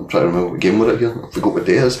 19. I'm trying to remember what game we're at here. I forgot what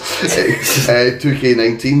day it is.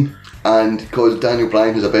 2K19. And because Daniel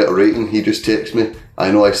Bryan has a better rating, he just texts me,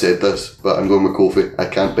 I know I said this, but I'm going with Kofi. I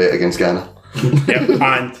can't bet against Ghana. Yep,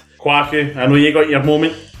 and Kwaku, I know you got your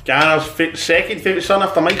moment. Ghana's second favourite son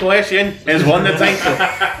after Michael Essien has won the title.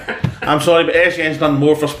 I'm sorry, but Essien's done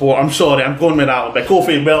more for sport. I'm sorry, I'm going with that one, but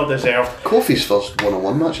Kofi well deserved. Kofi's first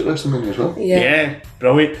one-on-one match at WrestleMania as well. Yeah,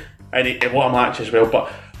 brilliant. And what a match as well.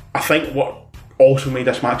 But I think what also made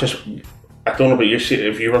this match is, I don't know about you,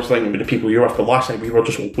 if you were thinking with the people you were with, but last night we were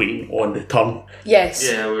just waiting on the turn. Yes.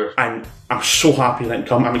 Yeah, we're. And I'm so happy that it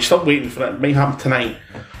come. I mean, still waiting for it. It might happen tonight.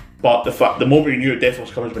 But the moment we knew it definitely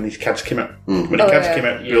was coming was when these kids came out. When the kids came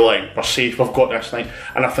out, we were like, we're safe, we've got this night.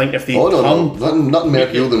 And I think if they Oh, no, turned, nothing more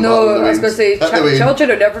appeal than No, that. I was going to say,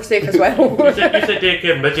 children are never safe as well. You said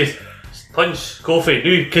daycare midgets. Punch Kofi.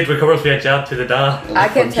 New kid recovers with a jab to the da. I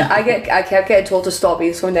kept getting told to stop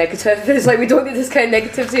being so negative. It's like we don't need this kind of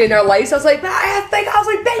negativity in our lives. I was like, Big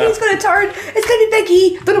E's going to turn. It's going to be Big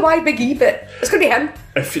E. Don't know why Big E, but it's going to be him.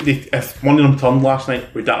 if one of them turned last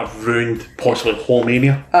night, would that have ruined possibly whole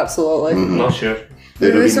Mania? Absolutely. I'm not sure.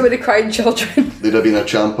 They'd There have, so been, many crying children. they'd have been a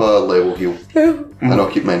Ciampa level heel. And I'll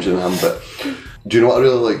keep mentioning him, but do you know what I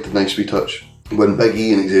really liked? The nice wee touch. When Big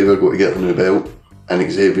E and Xavier go to get the new belt, and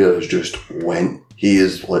Xavier has just went.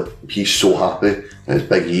 He's so happy, and it's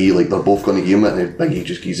Big E, like they're both going to give him it, and Big E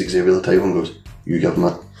just gives Xavier the title and goes, you give him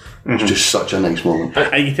it. It's just such a nice moment.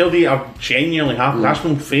 And you can tell they are genuinely happy. That's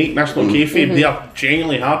not fake, that's not kayfabe. They are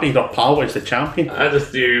genuinely happy their pal is the champion. I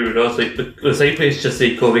just do, when I was like, the side plates just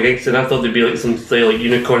say Kofi Kingston. I thought they'd be like some style, like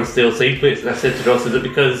unicorn style side plates, and I said to Ross, is it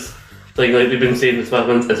because, like they've been saying this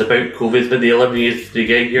month, it's about Kofi's been the 11 years to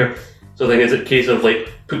get here. So I think it's a case of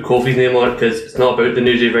like, put Kofi's name on it because it's not about the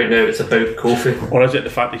New Day right now, it's about Kofi. Or is it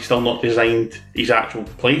the fact he's still not designed his actual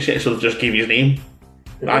plate set, so they just gave his name?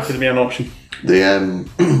 That could be an option. They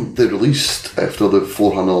they released after the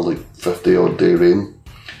 450 odd day reign.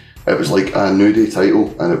 It was like a New Day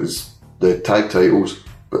title, and it was the tag titles,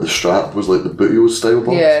 but the strap was like the Bootios style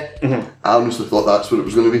box. Yeah. I honestly thought that's what it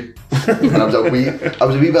was going to be, and I was a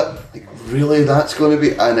wee bit like, really, that's going to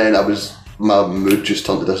be, and then my mood just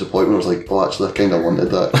turned to disappointment. I was like, oh, actually, I kind of wanted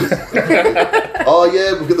that. Oh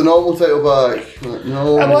yeah, we've got the normal title back. Like,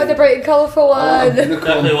 no, I want the bright and colourful one. Exactly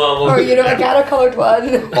what I Or, wanted. a Ghana coloured one.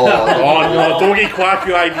 Oh no, don't get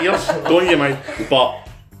Kwaku ideas. Don't you, mind. But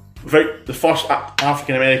without the first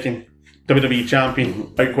African American WWE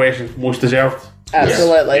champion, out question, most deserved.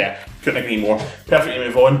 Absolutely. Yeah, couldn't agree more. Perfectly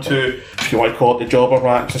move on to, if you want to call it the jobber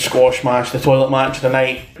match, the squash match, the toilet match of the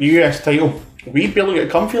night, US title. We barely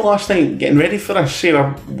got comfy last night, getting ready for this.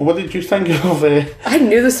 Sarah, what did you think of I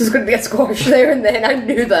knew this was going to be a squash there and then. I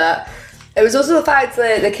knew that. It was also the fact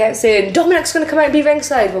that they kept saying, Dominic's going to come out and be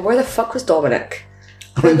ringside. Well, where the fuck was Dominic?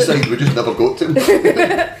 Ringside, we just never got to him.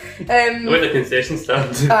 I went to the concession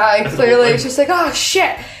stand. Clearly, it's just like, oh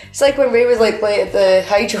shit. It's like when Ray was like late at the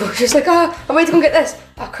Hydro, just like, I'm waiting to go get this.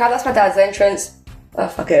 Oh crap, that's my dad's entrance. Oh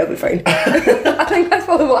fuck it, it'll be fine. I think that's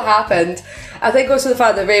probably what happened. I think also the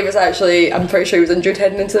fact that Ray was actually, I'm pretty sure he was injured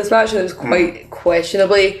heading into this match, and it was quite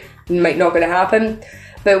questionably might not going to happen.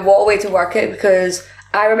 But what a way to work it, because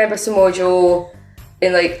I remember Samoa Joe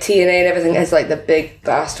in like TNA and everything as like the big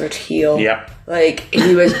bastard heel. Yeah. Like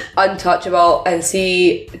he was untouchable, and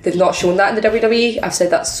see, they've not shown that in the WWE. I've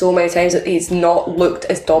said that so many times that he's not looked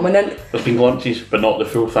as dominant. There's been glimpses, but not the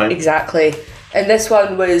full thing. Exactly. And this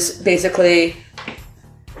one was basically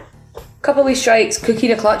couple of wee strikes,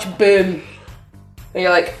 cookie in a clutch, boom. And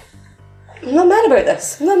you're like, I'm not mad about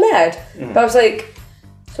this. I'm not mad. But I was like,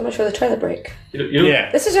 so much for the trailer break. You know,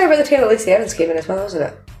 Yeah. This is around the time that Lacey Evans came in as well, wasn't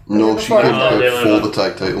it? No, she came Before- out Oh, for the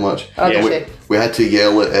tag title match. Oh, did we, she? we had to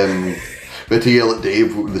yell at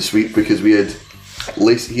Dave this week because he had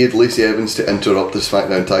Lacey Evans to interrupt the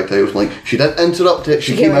SmackDown tag titles. Like, she didn't interrupt it.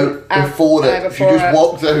 She came out before it. She before just it.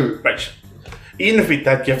 walked out. Which, even if we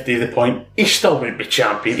did give Dave the point, he still wouldn't be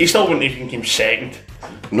champion. He still wouldn't even come second.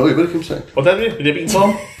 No, he would have come second. Or did we? Did he beat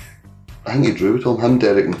Tom? I think he drew with him.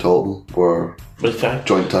 Derek and Tom were Was it tag?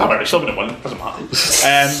 joint tag. Oh, but he still wouldn't win. Doesn't matter.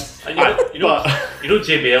 You know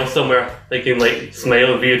JBL somewhere, like in like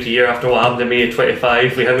Smile of Year to Year after what happened to me at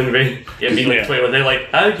 25, we haven't really being like Yeah. 21. They're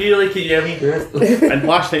like, how do you like it, yeah, me? And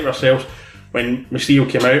last night ourselves, when Mysterio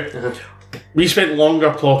came out, we spent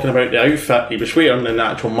longer talking about the outfit he was wearing than the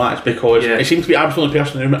actual match because Yeah. it seemed to be absolutely the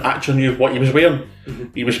person who actually knew what he was wearing.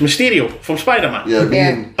 He was Mysterio from Spider-Man. Yeah,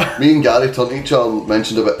 me and Gary turned to each other and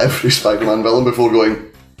mentioned about every Spider-Man villain before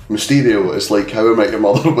going, Mysterio, it's like How I Met Your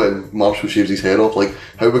Mother when Marshall shaves his head off, like,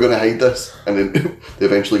 how are we going to hide this? And then they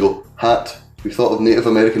eventually go, hat. We thought of Native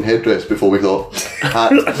American headdress before we thought,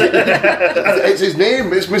 hat. It's his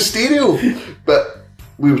name, it's Mysterio. But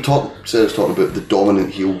we were Sarah's talking about the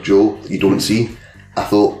dominant heel Joe that you don't see. I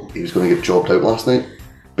thought he was going to get jobbed out last night.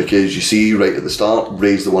 Because you see right at the start,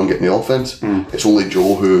 Ray's the one getting the offense. It's only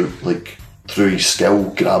Joe who, like, through his skill,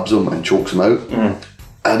 grabs him and chokes him out.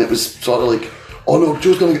 And it was sort of like, oh no,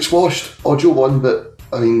 Joe's going to get squashed. Oh, Joe won, but,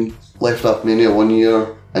 I mean, left after Mania 1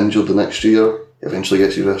 year, injured the next year, eventually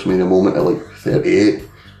gets his WrestleMania moment at like 38.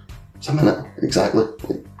 It's a minute, exactly.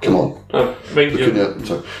 Like, come on. We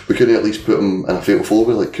couldn't at least put him in a fatal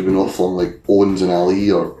four-way, like, could we not have flung like Owens and Ali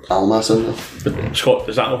or Almas in there? But Scott,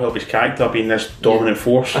 does that not help his character being this dominant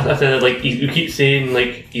force? I said like you keep saying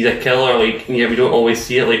like he's a killer, like yeah, we don't always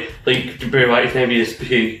see it. Like Bray Wyatt's maybe this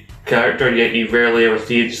big character, and yet you rarely ever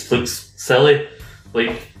see it. Just looks silly.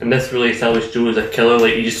 Like, and this really established Joe as a killer.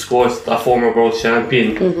 Like, he just squashed a former world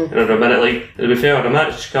champion in under a minute. Like, to be fair, on a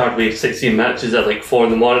match card with 16 matches at like 4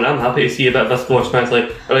 in the morning, I'm happy to see a bit of a squash match.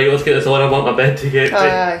 Like, alright, let's get this on. I want my bed to get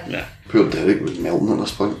to. Yeah. Poor Derek was melting at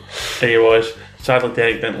this point. There he was. Sadly,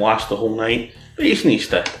 Derek didn't last the whole night, but he's needs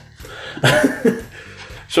to.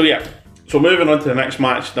 So yeah. So moving on to the next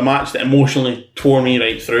match, the match that emotionally tore me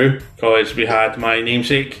right through, because we had my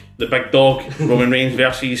namesake, the big dog, Roman Reigns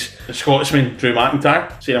versus the Scotsman, Drew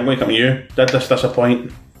McIntyre. See, I'm going to come to you. Did this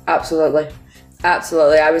disappoint? Absolutely.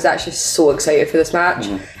 I was actually so excited for this match.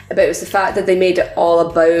 But it was the fact that they made it all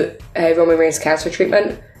about Roman Reigns' cancer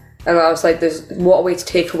treatment. And I was like, what a way to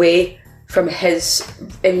take away from his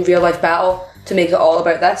in real life battle to make it all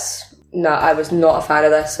about this. No, I was not a fan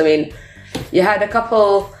of this. I mean, you had a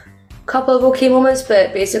couple of okay moments,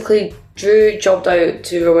 but basically Drew jobbed out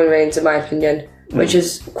to Roman Reigns, in my opinion, which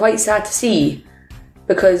is quite sad to see,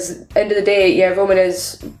 because end of the day, yeah, Roman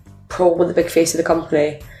is probably the big face of the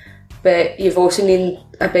company, but you've also need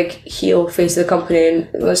a big heel face of the company, and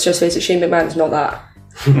let's just face it, Shane McMahon's not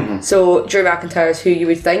that. So Drew McIntyre is who you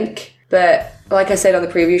would think, but like I said on the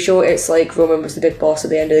preview show, it's like Roman was the big boss at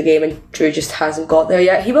the end of the game and Drew just hasn't got there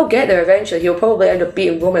yet. He will get there eventually. He'll probably end up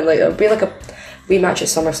beating Roman. Like, it'll be like a rematch at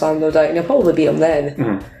SummerSlam, no doubt, and he'll probably beat him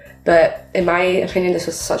then. But in my opinion, this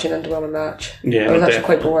was such an underwhelming match. Yeah, I was actually definitely.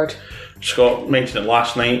 quite bored. Scott mentioned it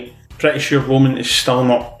last night. Pretty sure Roman is still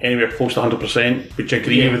not anywhere close to 100%. Would you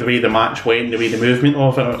agree with the way the match went, the way the movement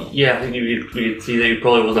of it? Yeah, I think you'd see that he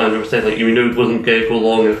probably wasn't 100%. Like, you knew it wasn't going to go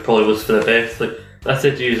long, and it probably was for the best. Like, I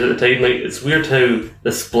said to you at the time, like, it's weird how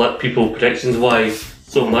they split people predictions wise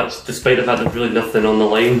so much, despite the fact there's really nothing on the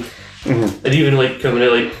line. And even like coming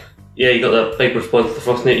out, like, yeah, you got that big response the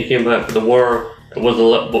first night you came back, but the war, it was a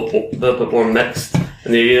little bit more mixed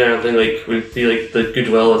in the arena. I think like we see like the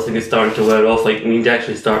goodwill, I think is starting to wear off. Like, we need to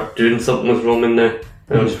actually start doing something with Roman now.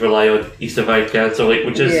 And not just rely on he survived cancer, like,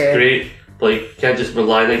 which is great. But like, you can't just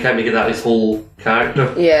rely on it, you can't make it that his whole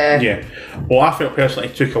character. Yeah. Well, I felt personally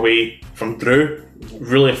he took away from Drew.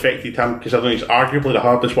 Really affected him, because I think he's arguably the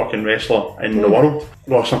hardest working wrestler in the world.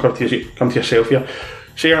 Ross, come to yourself here.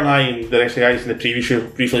 Sarah and I and the rest of the guys in the previous show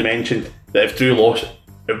briefly mentioned that if Drew lost,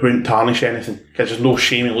 it wouldn't tarnish anything, because there's no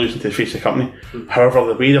shame in losing to the face of the company. However,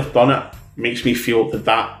 the way they've done it makes me feel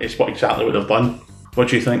that is exactly what they've done. What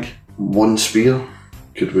do you think? One spear?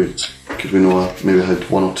 Could we not maybe had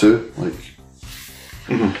one or two? Like,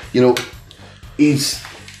 you know, there's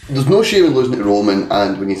no shame in losing to Roman,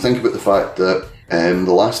 and when you think about the fact that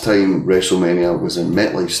the last time WrestleMania was in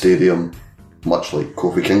MetLife Stadium, much like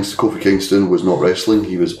Kofi Kingston was not wrestling,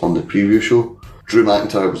 he was on the preview show. Drew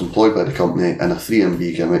McIntyre was employed by the company in a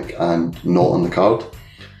 3MB gimmick and not on the card.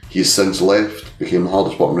 He has since left, became the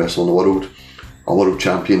hardest working wrestler in the world, a world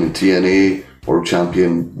champion in TNA, world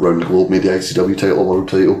champion round the globe, made the ICW title a world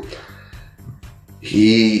title.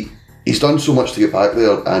 He's done so much to get back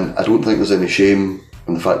there, and I don't think there's any shame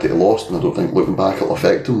in the fact that he lost, and I don't think looking back it'll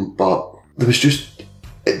affect him, but there was just,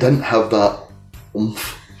 it didn't have that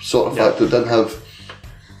oomph sort of factor. It didn't have,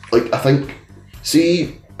 like, I think,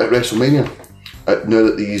 see at WrestleMania, now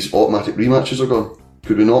that these automatic rematches are gone,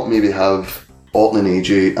 could we not maybe have Orton and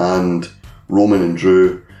AJ and Roman and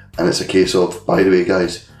Drew, and it's a case of, by the way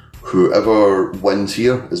guys, whoever wins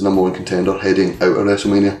here is number one contender heading out of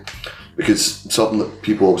WrestleMania. Because something that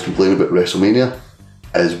people always complain about WrestleMania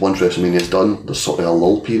is once WrestleMania is done, there's sort of a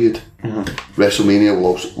lull period. WrestleMania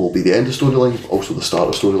will be the end of storyline, also the start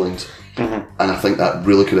of storylines. And I think that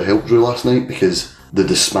really could have helped Drew last night, because the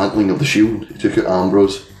dismantling of the Shield, he took out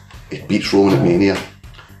Ambrose, he beats Roman at Mania,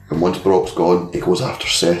 and once Brock's gone, he goes after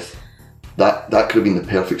Seth. That could have been the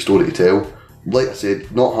perfect story to tell. Like I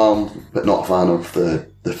said, not harmed, but not a fan of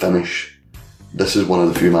the finish. This is one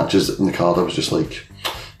of the few matches in the card I was just like,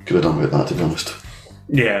 could have done with that, to be honest.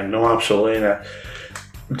 Yeah, no, absolutely. And I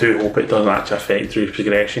do hope it doesn't actually affect Drew's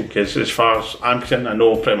progression, because as far as I'm concerned, I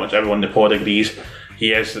know pretty much everyone in the pod agrees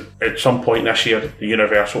he is at some point this year the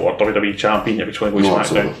Universal or WWE champion. If he's going to go to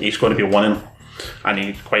SmackDown, he's going to be winning, and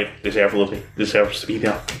he quite deservedly deserves to be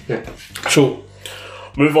there. Yeah. So,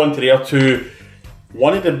 move on to there to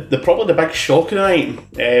one of the probably the big shock of the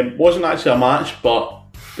night. Wasn't actually a match, but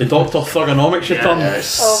the Dr. Thugonomics return.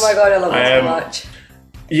 Yes. Oh my god, I love it so much.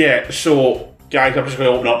 Yeah, so guys, I'm just going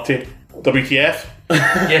to open up to WTF.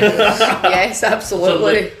 Yes,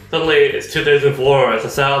 absolutely. Suddenly it's 2004, it's a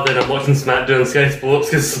Saturday and I'm watching SmackDown on Sky Sports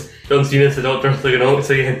because John Cena's the Dr. Thugonomics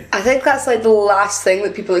again. I think that's like the last thing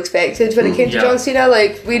that people expected when it came to John Cena.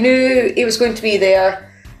 Like, we knew he was going to be there,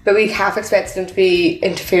 but we half expected him to be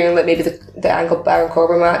interfering, like maybe the Angle Baron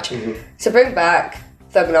Corbin match. So bring back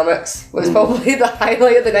Thugonomics was probably the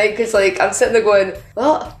highlight of the night, because like I'm sitting there going,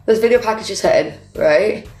 what? This video package is hitting,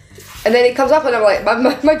 right? And then it comes up and I'm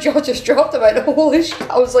like, my jaw just dropped. I'm like, holy shit.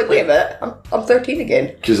 I was like, wait a minute, I'm 13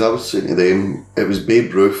 again. Because I was saying to them, it was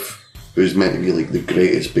Babe Ruth, who's meant to be like the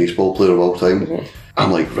greatest baseball player of all time.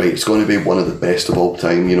 I'm like, right, it's going to be one of the best of all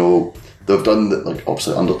time, you know. They've done that, like,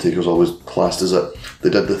 obviously Undertaker's always classed as it. They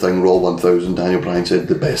did the thing Raw 1000, Daniel Bryan said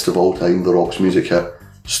the best of all time, The Rock's music hit.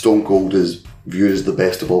 Stone Cold is viewed as the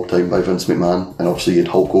best of all time by Vince McMahon, and obviously you had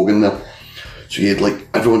Hulk Hogan there. So you had like,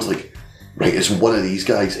 everyone's like, right, it's one of these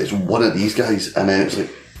guys, and then it's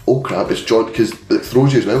like, oh crap, it's John, because it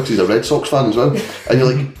throws you as well, because he's a Red Sox fan as well, and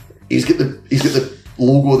you're like, he's got the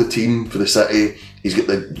logo of the team for the city, he's got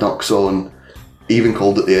the Nux on, he even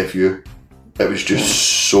called it the FU. It was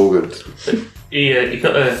just so good. He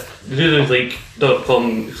got the dude like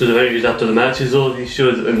 .com sort of interviews after the matches, all these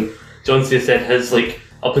shows, and John Cena said his like,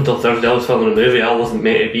 up until Thursday I was filming a movie, I wasn't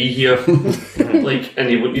meant to be here. Like, and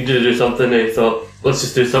he wanted to do something, and he thought, let's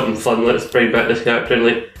just do something fun, let's bring back this character. And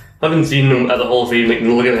like, having seen him at the Hall of Fame, like,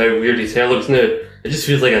 look at how weird his hair looks now, it just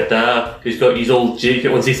feels like a dad who's got his old jacket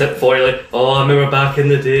once he's hit 40, like, oh, I remember back in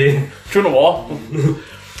the day. Do you know what?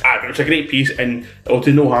 It was a great piece, and it'll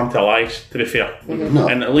do no harm to Elias, to be fair. No.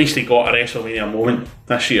 And at least he got a WrestleMania moment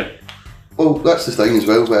this year. Well, that's the thing as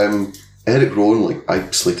well. Eric Rowan, like, I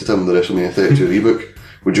slated him in the WrestleMania 32 rebook.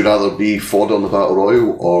 Would you rather be Ford on the Battle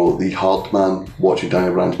Royal or the hard man watching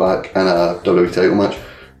Daniel Bryan's back in a WWE title match,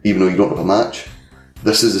 even though you don't have a match?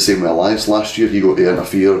 This is the same with Elias. Last year he got to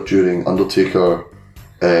interfere during Undertaker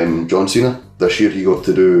John Cena. This year he got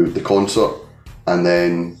to do the concert and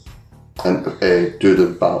then do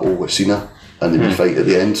the battle with Cena and the big fight at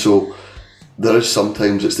the end. So there is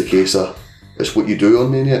sometimes it's the case of it's what you do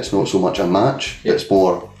on Mania, it's not so much a match, it's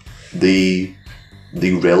more the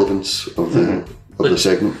relevance of the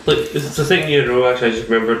segment. Like, it's the thing in a row, actually, I just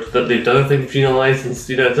remembered that they've done a thing between Elias and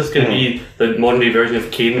Cena. Is this going to be the modern day version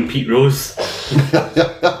of Kane and Pete Rose?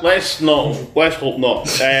 Let's hope not.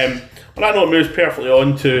 On that note, moves perfectly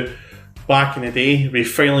on to back in the day. We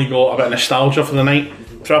finally got a bit of nostalgia for the night.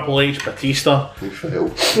 Triple H, Batista.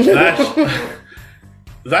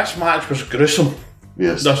 This match was gruesome.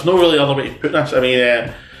 Yes. There's no really other way to put this. I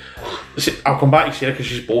mean, I'll come back to Sarah because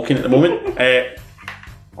she's balking at the moment.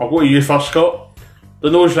 I'll go to you first, Scott. The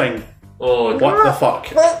nose ring. Oh, what the fuck?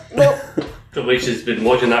 Triple H has been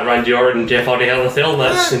watching that Randy Orton Jeff Hardy Hell in a Cell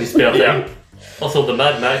match and he's spare there. Also, the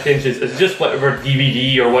Mad Max entrance is just whatever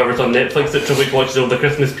DVD or whatever's on Netflix that Triple H watches over the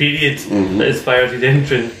Christmas period that inspired his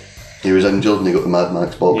entrance. He was injured and he got the Mad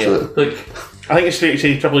Max box out. Like, I think it's fair to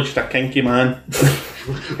say Triple H is a kinky man.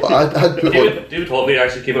 Well, I'd put David Hopley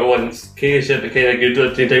actually came out once, kind of shit but kind of good at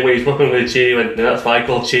the same time when he was working with a chain, he went, that's why I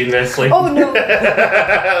call chain wrestling. Oh no.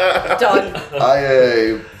 Done.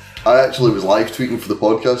 I actually was live tweeting for the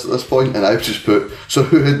podcast at this point, and I've just put, so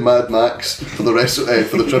who had Mad Max for the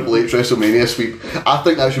for the Triple H WrestleMania sweep? I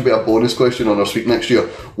think that should be a bonus question on our sweep next year.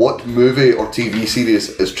 What movie or TV series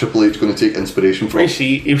is Triple H going to take inspiration from? I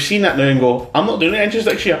see, you've seen that now and go, I'm not doing it inches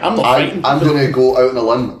next year, I'm not fighting. I'm going to go out on a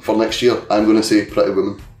limb for next year. I'm going to say Pretty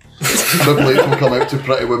Woman. Triple H will come out to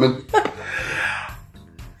Pretty Women.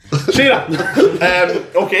 Sarah,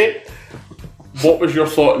 okay. What was your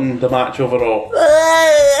thought on the match overall?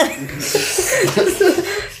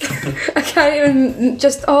 I can't even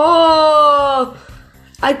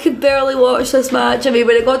I could barely watch this match. I mean,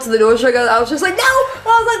 when it got to the nose ring, I was just like, no!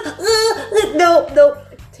 I was like, no.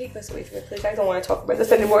 Take this away from me, please. I don't want to talk about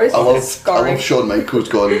this anymore. It's I scarring. love Shawn Michaels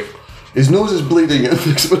going, his nose is bleeding, and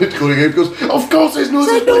when it's going out, he goes, of course his nose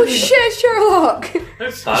is It's like, bleeding. no shit, Sherlock.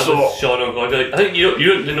 How bad was Sean O'Gordy? Like, I think you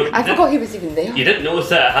didn't know. I forgot he was even there. You didn't notice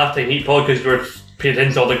that at halftime heat pod because you were paying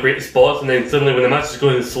attention to all the great spots, and then suddenly when the match is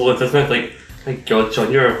going slow and distant, like, my God,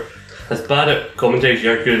 Sean, you're as bad at commentary as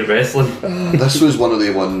you're good at wrestling. This was one of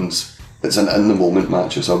the ones, it's an in the moment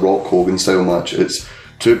match, it's a Rock Hogan style match. It's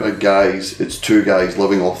two big guys, it's two guys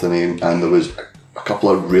living off the name, and there was a couple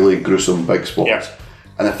of really gruesome big spots. Yeah.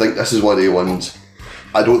 And I think this is one of the ones,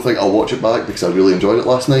 I don't think I'll watch it back because I really enjoyed it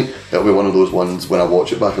last night. It'll be one of those ones when I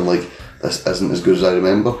watch it back I'm like, this isn't as good as I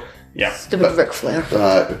remember. Yeah. Stupid Ric Flair.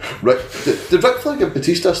 Did Ric Flair give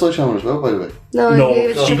Batista a sledgehammer as well, by the way? No, he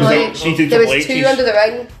was he Triple H. did There was Triple two H's. under the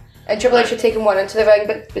ring, and Triple H had taken one into the ring,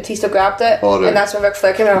 but Batista grabbed it, Oh, right. and that's when Ric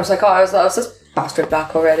Flair came in. I was like, I was this bastard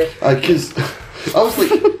back already. Because I was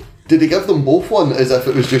like, did he give them both one as if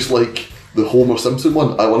it was just like the Homer Simpson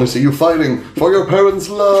one? I want to see you fighting for your parents'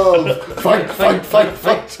 love. Fight.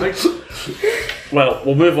 Well,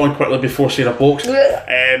 we'll move on quickly before Sarah pokes. What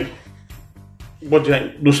do you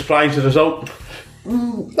think? No surprise the result?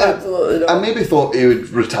 Absolutely not. I maybe thought he would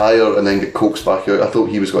retire and then get coaxed back out. I thought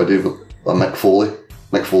he was going to do a Mick Foley.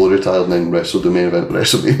 Mick Foley retired and then wrestled the main event of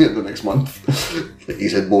WrestleMania the next month.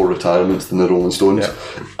 He's had more retirements than the Rolling Stones. Yeah.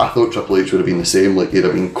 I thought Triple H would have been the same, like he'd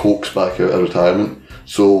have been coaxed back out of retirement.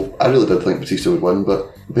 So I really did think Batista would win, but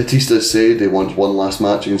Batista said he wants one last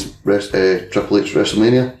match against Triple H at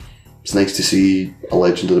WrestleMania. It's nice to see a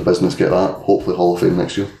legend of the business get that. Hopefully Hall of Fame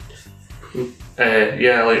next year.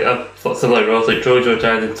 Yeah, like I thought something like Ross, like George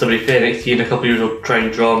retired and somebody for NXT in a couple of years will try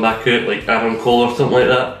and draw him back out, like Adam Cole or something like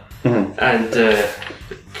that. Mm-hmm. And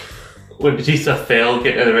when Batista fell,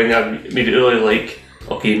 getting in the ring, I immediately like,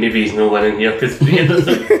 okay, maybe he's no winning here because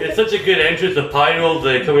it's such a good entrance. The pyro,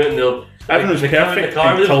 the coming out and the Everyone was the perfect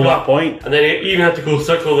car with until the that point. and then he even had to go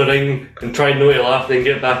circle the ring and try not to laugh, and then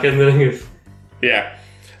get back in the ring. Yeah.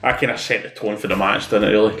 I kind of set the tone for the match, didn't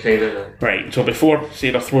it, really? Kind of. Right, so before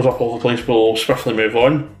Sarah throws up all the place, we'll swiftly move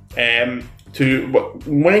on to what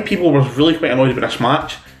many people were really quite annoyed about this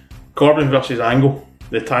match. Corbin versus Angle,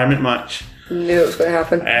 the retirement match. Knew it was going to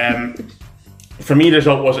happen. For me, the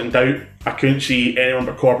result was in doubt. I couldn't see anyone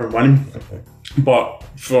but Corbin winning. But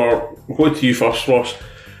we'll go to you first, Ross.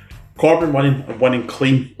 Corbin winning and winning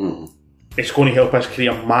clean, it's going to help his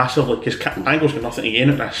career massively because Angle's got nothing to gain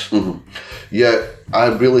at this. Yeah, I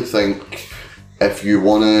really think if you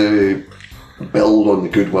want to build on the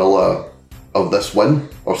goodwill of this win,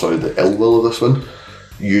 or sorry, the ill will of this win,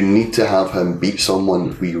 you need to have him beat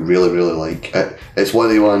someone we really, really like. It's one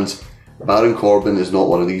of the ones, Baron Corbin is not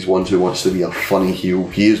one of these ones who wants to be a funny heel.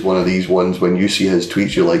 He is one of these ones, when you see his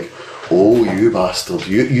tweets, you're like, oh, you bastards,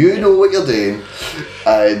 you know what you're doing.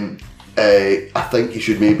 And I think you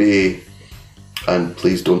should maybe, and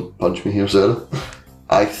please don't punch me here, Sarah,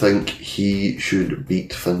 I think he should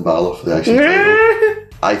beat Finn Balor for the IC title.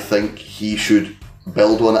 I think he should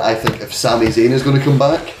build on it. I think if Sami Zayn is going to come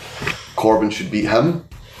back, Corbin should beat him.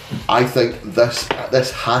 I think this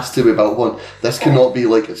has to be built on. This cannot be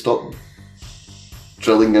like, stop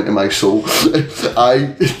drilling into my soul.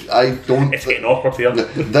 I don't. It's getting awkward here.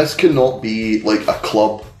 This cannot be like a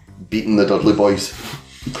club beating the Dudley Boys.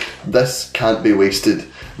 This can't be wasted.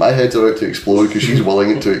 My head's about to explode because she's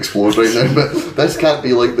willing it to explode right now. But this can't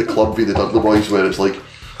be like the club v the Dudley Boys, where it's like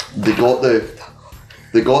they got the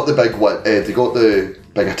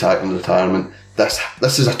big attack in retirement.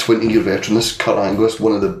 This is a 20-year veteran. This is Kurt Angle,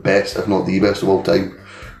 one of the best, if not the best of all time,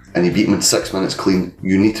 and he beat him in 6 minutes clean.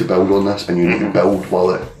 You need to build on this, and you need to build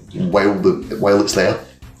while it's there.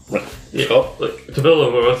 Yeah, like, to build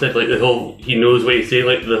on what Ross said, like the whole, he knows what he's saying,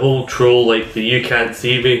 like the whole troll, like the you can't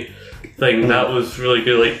see me thing, that was really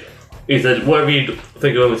good. Like he said, whatever you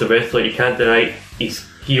think of him as a wrestler, you can't deny his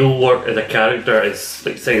heel work as a character is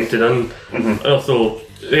like second to none. And also,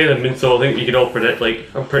 the moonsault, I think you can all predict, like,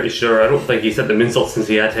 I'm pretty sure, I don't think he's hit the moonsault since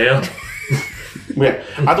he had hair. Yeah.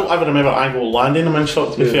 I don't ever remember Angle landing a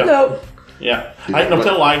moonsault, to be fair. No. Yeah. I think I'm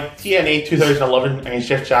telling a lie. TNA 2011 against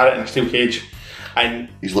Jeff Jarrett in a steel cage. And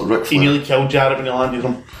He's like Ric he Flair. nearly killed Jarrett when he landed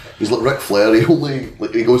him. He's like Ric Flair. He only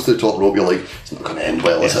he goes to the top rope. You're like, it's not going to end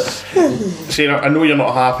well, is it? Sarah, I know you're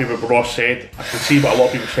not happy with what Ross said. I can see what a lot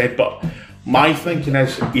of people said, but my thinking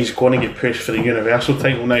is he's going to get pushed for the Universal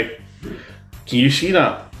title now. Can you see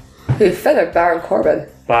that, Who feathered Baron Corbin?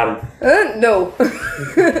 Baron? No.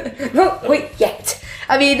 Not quite yet.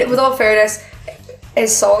 I mean, with all fairness,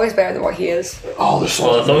 his song is better than what he is. Oh, there's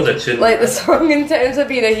Well, as something. long as it shouldn't. Like, the song in terms of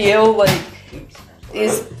being a heel, like,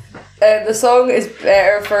 is... the song is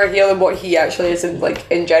better for a heel than what he actually is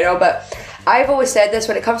in general, but I've always said this,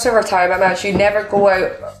 when it comes to a retirement match, you never go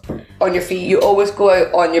out on your feet, you always go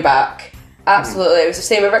out on your back. Absolutely. It was the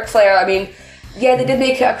same with Ric Flair. I mean, yeah, they did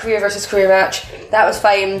make it a career versus career match. That was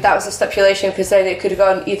fine. That was a stipulation, because then it could have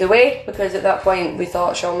gone either way, because at that point we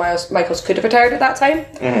thought Shawn Michaels could have retired at that time.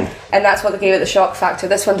 And that's what they gave it the shock factor.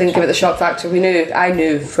 This one didn't give it the shock factor. I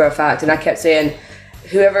knew for a fact, and I kept saying,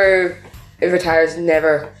 whoever retires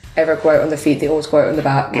never ever go out on the feet, they always go out on the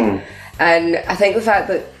back. And I think the fact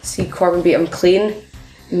that Corbin beat him clean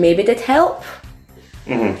maybe did help.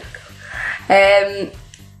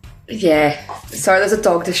 Yeah, sorry, there's a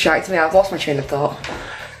dog distracting me. I've lost my train of thought.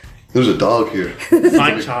 There's a dog here.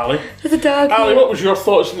 Thanks, Ali. There's a dog Ali, here. what was your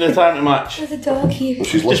thoughts on the retirement match? There's a dog here.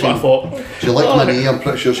 She's Just what I looking. thought. She liked my knee. I'm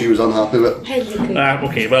pretty sure she was unhappy with it. Hello.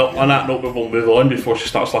 Okay, well, on that note, we will move on before she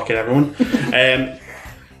starts licking everyone. The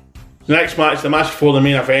next match, the match before the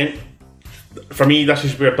main event, for me, this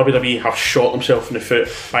is where WWE have shot themselves in the foot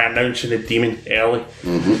by announcing the Demon early.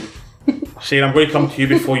 Saying, I'm going to come to you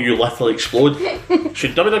before you literally explode.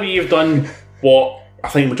 Should WWE have done what I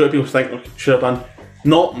think the majority of people think they should have done?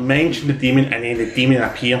 Not mention the Demon and then the Demon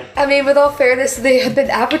appear. I mean, with all fairness, they have been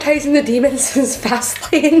advertising the Demon since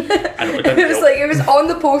Fastlane. I know, it didn't help. It was on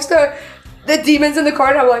the poster, the Demon's in the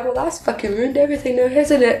corner. I'm like, well, that's fucking ruined everything now,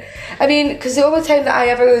 isn't it? I mean, because the only time that I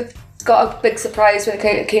ever got a big surprise when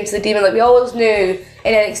it came to the Demon, like, we always knew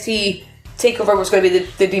in NXT, TakeOver was going to be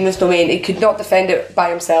the Demon's domain. He could not defend it by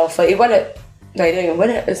himself. Like, he won it. No, he didn't even win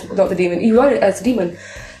it. It's not the Demon. He won it as the Demon,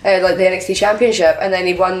 like the NXT Championship, and then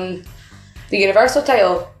he won the Universal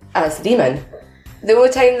title as the Demon. The only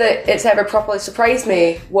time that it's ever properly surprised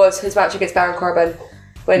me was his match against Baron Corbin,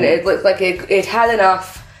 when it looked like it had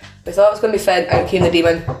enough. We thought it was going to be Finn, out came the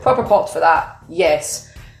Demon. Proper popped for that,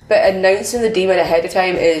 yes. But announcing the Demon ahead of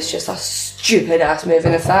time is just a stupid ass move,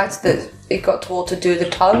 and the fact that it got told to do the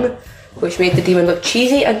tongue, which made the Demon look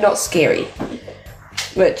cheesy and not scary.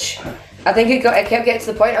 Which, I think it kept getting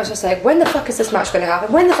to the point, I was just like, when the fuck is this match going to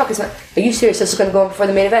happen? When the fuck is it? Are you serious? This is going to go on before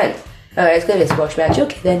the main event? It's going to be a squash match.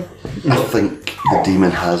 Okay then. I think the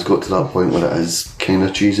Demon has got to that point where it is kind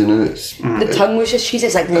of cheesy now. It's The tongue was just cheesy.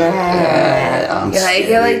 It's like, I'm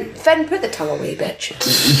you're like, Finn, put the tongue away, bitch.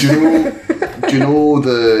 Do you know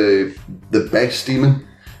the best Demon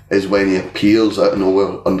is when he appears out of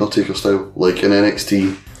nowhere, Undertaker style, like in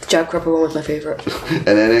NXT. The Jack Ripper one was my favourite. In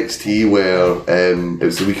NXT, where it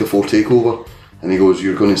was the week before Takeover, and he goes,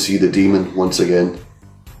 "You're going to see the Demon once again,"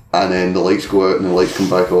 and then the lights go out and the lights come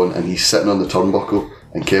back on, and he's sitting on the turnbuckle,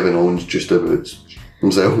 and Kevin Owens just about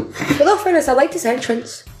himself. But no fairness, I liked his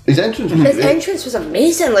entrance. His entrance was His great. entrance was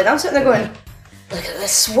amazing. Like, I'm sitting there going, look at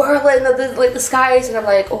this swirling of the skies, and I'm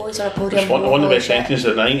like, oh, he's on a podium. One of the Holy best shit. entrances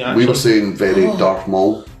of the night, actually. We were saying very Darth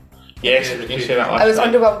Maul. Yes, we can say that last I was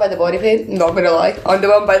time. underwhelmed by the body paint, not gonna lie.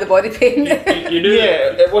 Underwhelmed by the body paint. You knew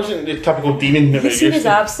Yeah, it wasn't the typical Demon that we You've seen used his to.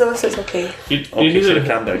 abs though, so it's okay. you Okay, knew so that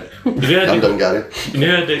calm down. you knew it Calm had down, to- Gary. you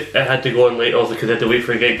knew it had to go on late also because it had to wait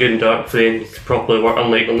for it to get good and dark for then to properly work,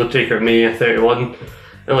 unlike Undertaker Mania 31.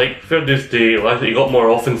 And like, fair dues to Lashley, you got more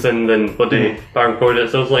offense in than what the Baron Corbin did.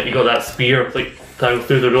 So it was like you got that spear, like, down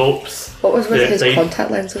through the ropes. What was with Yeah, his side. contact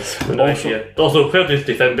lenses? Also, fair dues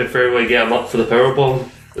to Finn before we get him up for the powerbomb.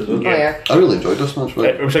 as well. Oh yeah. I really enjoyed this match.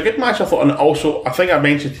 Right? It was a good match, I thought, and also, I think I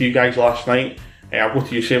mentioned to you guys last night, I'll go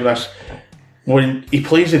to you saying this, when he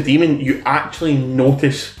plays the Demon, you actually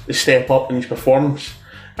notice the step up in his performance.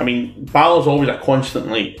 I mean, Balor's always a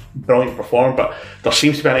constantly brilliant performer, but there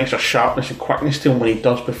seems to be an extra sharpness and quickness to him when he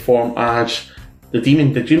does perform as the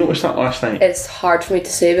Demon. Did you notice that last night? It's hard for me to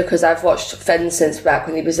say because I've watched Finn since back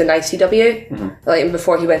when he was in ICW, like, and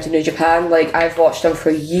before he went to New Japan. Like, I've watched him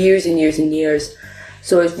for years and years and years.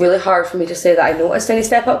 So it's really hard for me to say that I noticed any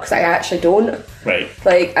step up because I actually don't. Right.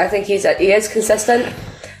 Like, I think he is consistent,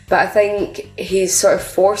 but I think he's sort of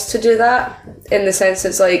forced to do that in the sense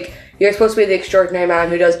it's like, you're supposed to be the extraordinary man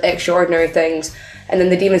who does extraordinary things, and then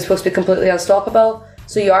the Demon's supposed to be completely unstoppable.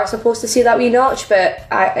 So you are supposed to see that wee notch, but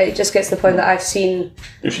it just gets to the point that I've seen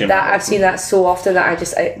that so often that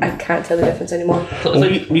I can't tell the difference anymore. Well,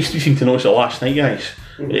 we seem to notice it last night, guys.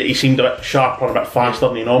 he seemed a bit sharper, a bit faster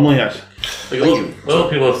than he normally is. Like, a lot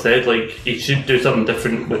of people have said like he should do something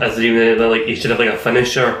different as the demon. Like he should have like a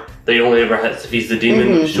finisher that he only ever hits if he's the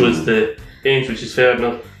demon, which shows the range, which is fair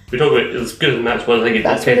enough. We talk about as good as the match was. I think it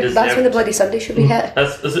That's kind of when the Bloody Sunday should be hit. I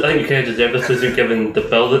think it kind of deserved this season given the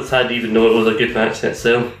build it's had, even though it was a good match in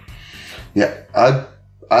itself. Yeah, I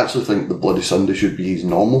actually think the Bloody Sunday should be his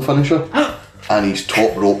normal finisher, and his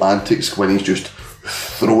top rope antics when he's just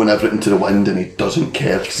throwing everything to the wind and he doesn't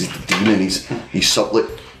care because he's the demon. He's like,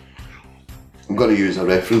 I'm going to use a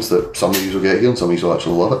reference that some of you will get here and some of you will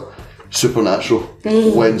actually love it. Supernatural.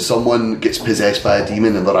 When someone gets possessed by a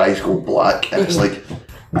demon and their eyes go black, and it's like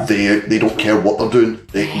they don't care what they're doing.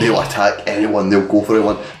 They'll attack anyone. They'll go for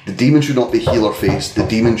anyone. The demon should not be heel or face. The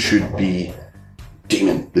demon should be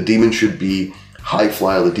demon. The demon should be high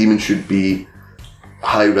flyer. The demon should be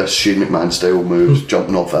high risk Shane McMahon style moves,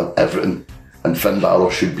 jumping off everything. And Finn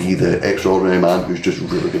Balor should be the extraordinary man who's just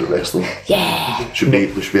really good at wrestling. Yeah. There should be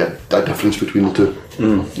a difference between the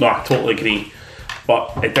two. No, I totally agree.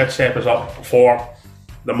 But it did set us up for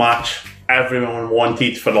the match everyone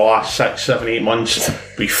wanted for the last 6, 7, 8 months.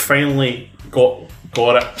 We finally got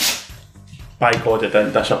it. By God, it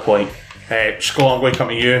didn't disappoint. Scott, I'm going to come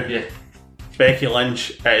to you. Yeah. Becky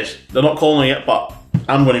Lynch is, they're not calling it, but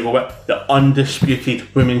I'm going to go with the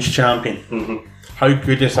undisputed women's champion. How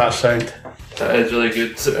good does that sound? That is really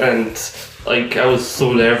good, and like I was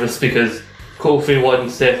so nervous because Kofi won,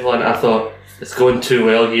 Seth won. I thought it's going too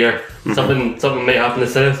well here. Something might happen. The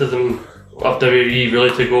cynicism of WWE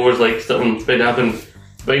really took over. It's like something's been happening.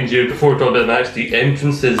 Mind you, before we talk about the match, the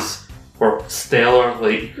entrances were stellar.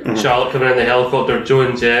 Like Charlotte coming in the helicopter,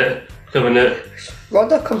 Joan Jett coming out.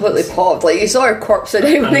 Ronda completely popped. Like you saw her corpse down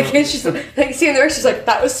when they came. She's like seeing her. She's like,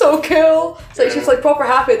 that was so cool. It's like she's like proper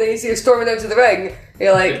happy. And then you see her storming down to the ring.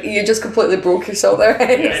 You're like, you just completely broke yourself there.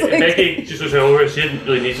 Yeah, Like, Becky just was over. She didn't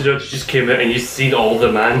really need to do it. She just came out and you seen all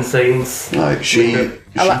the man signs. Like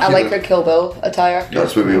I like her Kill Bill attire.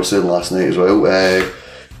 That's what we were saying last night as well.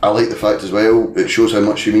 I like the fact as well, it shows how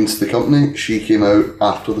much she means to the company. She came out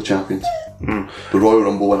after the champions. The Royal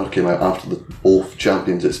Rumble winner came out after both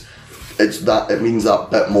champions. It's that, it means that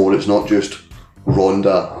bit more. It's not just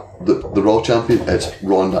Ronda, the Raw champion, it's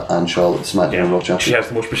Ronda and Charlotte, the SmackDown Raw champion. She has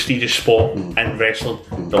the most prestigious spot in wrestling.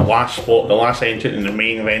 The last spot, the last entrant in the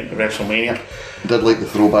main event of WrestleMania. I did like the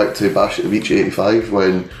throwback to Bash at the Beach 85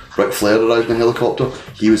 when Ric Flair arrived in a helicopter.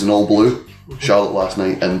 He was in all blue. Charlotte last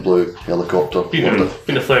night in blue helicopter. Being the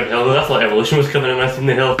Flair helicopter, I thought Evolution was coming in and I seen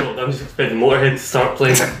the helicopter. I'm just expecting Motorhead to start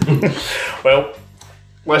playing. Well,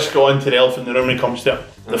 let's go on to the elephant in the room when it comes to it.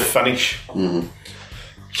 The finish.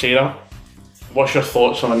 Sarah, what's your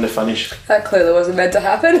thoughts on the finish? That clearly wasn't meant to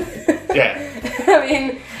happen. Yeah. I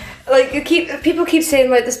mean, like people keep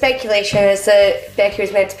saying like the speculation is that Becky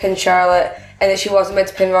was meant to pin Charlotte and that she wasn't meant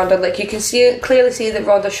to pin Ronda. Like you can clearly see that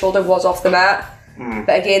Ronda's shoulder was off the mat.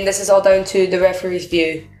 But again, this is all down to the referee's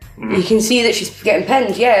view. You can see that she's getting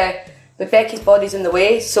pinned, yeah, but Becky's body's in the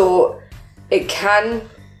way, so it can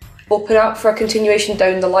open up for a continuation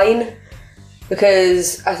down the line.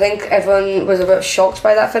 Because I think everyone was a bit shocked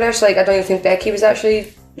by that finish. Like I don't even think Becky was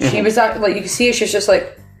actually. She was like you can see her. She's just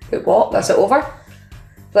like, wait, what? That's it over?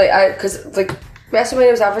 Like because like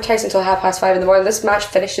WrestleMania was advertised until 5:30 in the morning. This match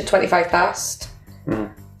finished at 25 past.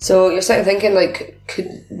 So you're sitting thinking like,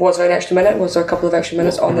 was there an extra minute? Was there a couple of extra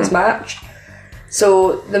minutes on this match?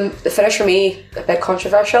 So the finish for me a bit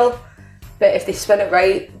controversial, but if they spin it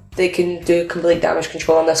right, they can do complete damage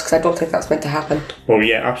control on this because I don't think that's meant to happen. Well,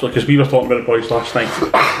 yeah, absolutely. Because we were talking about it, boys, last night.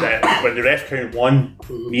 That when the ref count 1,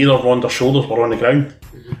 neither Ronda's shoulders were on the ground.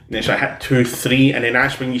 And then so I hit 2, 3, and then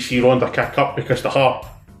that's when you see Ronda kick up because to her,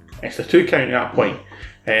 it's the 2 count at that point.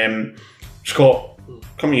 Scott,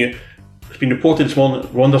 come to you. It's been reported this morning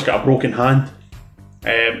that Ronda's got a broken hand.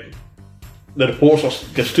 The reports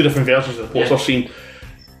there's 2 different versions of the reports I've seen.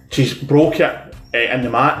 She's broke it in the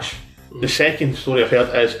match. The second story I've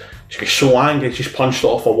heard is she got so angry she's punched it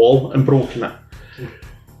off a wall and broken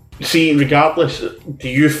it. See, regardless, do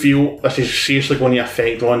you feel this is seriously going to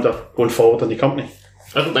affect Ronda going forward in the company?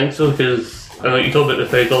 I don't think so because you talk about the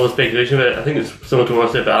fact all the speculation about it. I think it's similar to what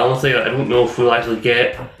I said about Alan's side. I don't know if we'll actually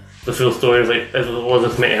get the full story of like was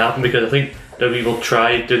this meant to happen because I think WWE will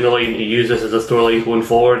try down the line to use this as a storyline going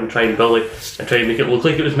forward and try and build and try and make it look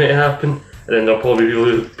like it was meant to happen. And then there'll probably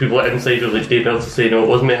be people at insiders like Dave Meltzer say no, it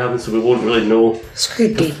wasn't meant to happen, so we won't really know.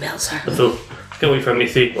 Screw Dave Meltzer. So I can't wait for him to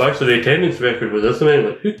say, well, actually the attendance record was this amount.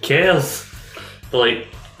 Like, who cares? But like,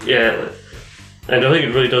 yeah, and I think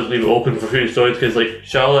it really does leave it open for future stories because like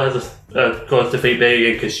Charlotte has a cause to fight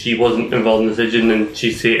Becky because she wasn't involved in the decision and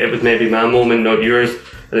she said it was maybe my moment, not yours.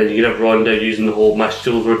 And then you can have Ronda using the whole my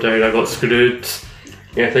shoulders were down, I got screwed.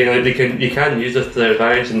 Yeah, I think like you can use this to their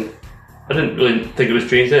advantage, and I didn't really think it was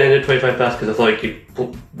strange that it ended 25 past because I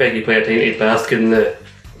thought Becky played a tiny past getting the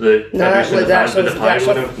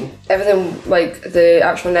everything, like the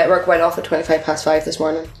actual network went off at 5:25 this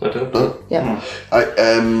morning. Yeah.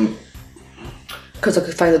 Because I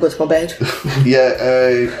could finally go to my bed.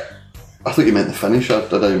 I thought you meant the finish. I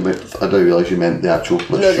didn't realise you meant the actual.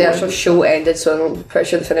 The actual show ended, so I'm pretty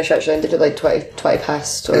sure the finish actually ended at like 20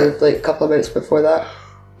 past or like a couple of minutes before that.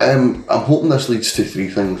 I'm hoping this leads to three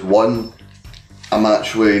things. One, a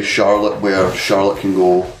match with Charlotte where Charlotte can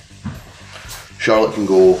go,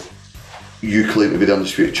 you claim to be the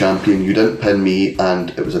undisputed champion, you didn't pin me, and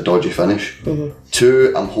it was a dodgy finish. Mm-hmm.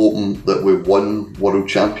 Two, I'm hoping that with one world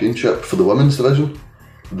championship for the women's division,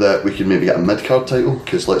 that we can maybe get a mid-card title,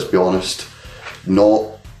 because let's be honest,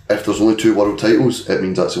 if there's only 2 world titles, it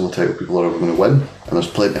means that's the only title people are ever going to win, and there's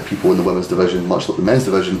plenty of people in the women's division, much like the men's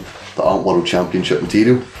division, that aren't world championship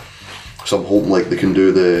material. So I'm hoping like they can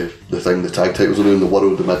do the thing the tag titles are doing, the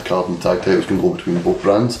world, the mid-card and the tag titles can go between both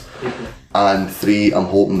brands. Mm-hmm. And 3, I'm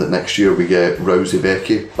hoping that next year we get Rousey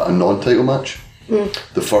Becky, but a non-title match.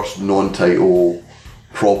 The first non-title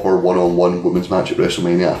proper one-on-one women's match at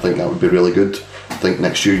WrestleMania. I think that would be really good. I think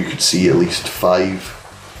next year you could see at least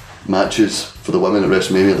 5 matches for the women at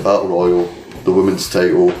WrestleMania: the Battle Royal, the women's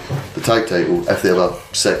title, the tag title, if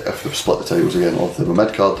they've split the titles again, or if they have a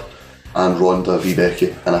mid-card, and Ronda v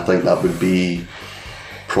Becky. And I think that would be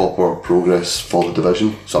proper progress for the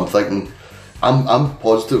division. So I'm thinking, I'm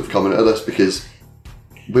positive coming into this, because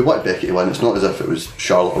we want Becky to win. It's not as if it was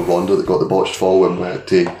Charlotte or Ronda that got the botched fall when we're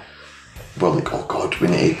like, oh god, we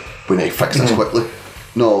need to fix this quickly.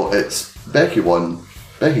 No, it's Becky won,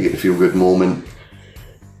 Becky get the feel good moment.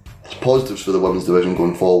 It's positives for the women's division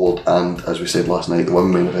going forward, and as we said last night, the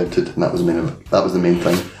women main evented, and that was the main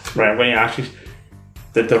thing. Right, when you ask you,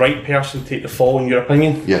 did the right person take the fall in your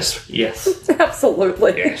opinion? Yes.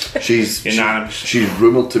 Absolutely. Yes. She's unanimous. She's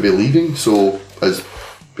rumoured to be leaving, so as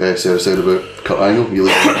Sarah said about Kurt Angle, you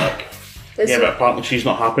leave her back. But apparently she's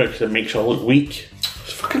not happy because it makes her look weak.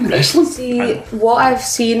 It's fucking wrestling. See, what I've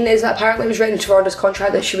seen is that apparently it was written into Ronda's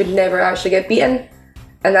contract that she would never actually get beaten,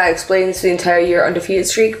 and that explains the entire year undefeated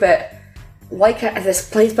streak. But this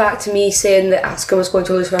plays back to me saying that Asuka was going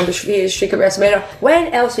to lose her undefeated streak at WrestleMania.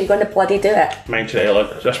 When else are you going to bloody do it? Mention it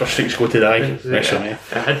earlier. That's where streaks go to die. WrestleMania.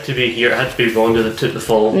 It had to be here. It had to be Ronda that took the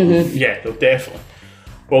fall. Mm-hmm. Yeah, no, definitely.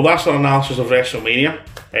 Well, that's our analysis of WrestleMania.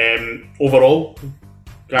 Overall,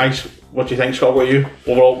 guys, what do you think, Scott? What about you?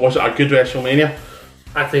 Overall, was it a good WrestleMania?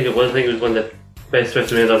 I think it was. I think it was one of the best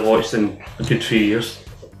WrestleManias I've watched in a good 3 years.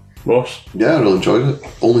 Ross? Yeah, I really enjoyed it.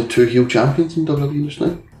 Only 2 heel champions in WWE just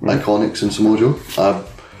now. Iconics and Samoa Joe. I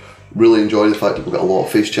really enjoy the fact that we've got a lot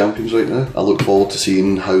of face champions right now. I look forward to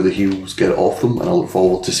seeing how the heels get it off them, and I look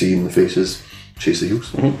forward to seeing the faces chase the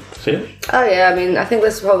heels. Mm-hmm. Oh yeah, I mean, I think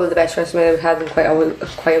this is probably the best WrestleMania we've had in quite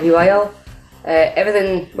a wee while.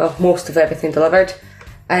 Most of everything delivered,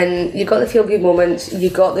 and you got the feel good moments, you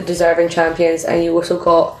got the deserving champions, and you also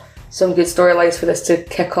got some good storylines for this to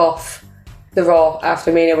kick off the Raw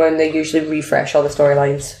after Mania, when they usually refresh all the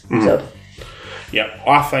storylines. So. Yeah,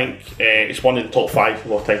 I think it's one of the top 5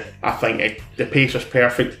 of all time. I think the pace was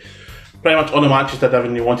perfect. Pretty much all the matches did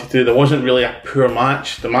everything you wanted to do. There wasn't really a poor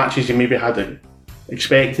match. The matches you maybe had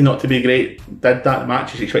expected not to be great did that. The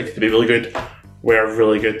matches you expected to be really good were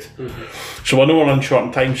really good. Mm-hmm. So I know we're on short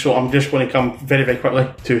on time, so I'm just going to come very, very quickly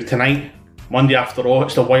to tonight, Monday After All.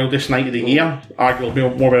 It's the wildest night of the year,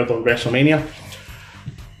 arguably more wild than WrestleMania.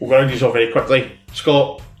 We'll go around these all very quickly.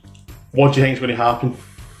 Scott, what do you think is going to happen?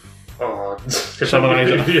 Oh,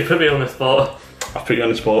 You put me on the spot. I've put you on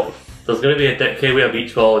the spot. There's going to be a Dick K with a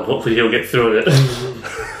beach ball, and hopefully he'll get thrown it.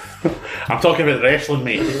 I'm talking about wrestling,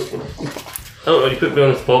 mate. I don't know, you put me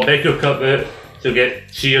on the spot. Becky will come out, she'll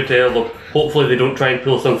get sheared tail. Hopefully they don't try and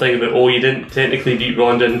pull something about, you didn't technically beat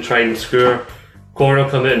Ronda, and try and score. Corey will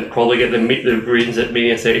come in and probably get the Reigns at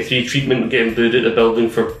Mania 33 treatment, getting booed at the building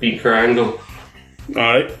for beating Kurt Angle.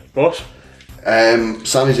 Alright, boss.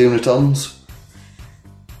 Sami Zayn returns.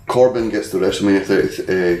 Corbin gets the WrestleMania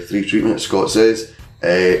 33 treatment, as Scott says.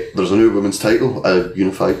 There's a new women's title, a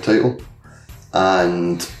unified title,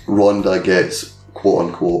 and Ronda gets quote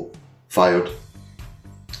unquote fired.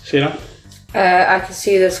 Sarah? I can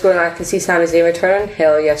see this going. I can see Sami Zayn returning.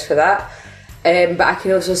 Hell yes for that. But I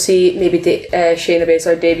can also see maybe Shayna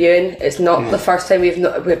Baszler debuting. It's not the first time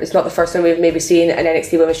it's not the first time we've maybe seen an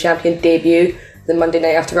NXT Women's Champion debut the Monday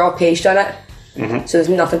night after Raw. Paige done it. Mm-hmm. So there's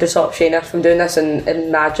nothing to stop Shayna from doing this, and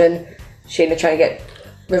imagine Shayna trying to get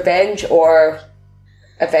revenge or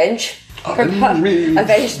avenge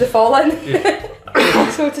the fallen.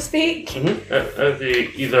 so to speak.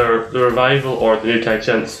 Either the Revival or the new tag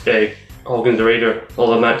champs, Hogan's the Raider, all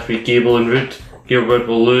the match will be Gable and Roode. Gilbert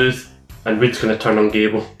will lose, and Roode's going to turn on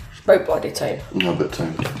Gable. About bloody time. No, but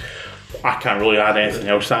time. I can't really add anything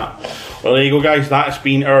else to that. Well, there you go, guys. That's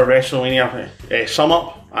been our WrestleMania sum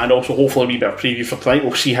up, and also hopefully a wee bit of preview for tonight.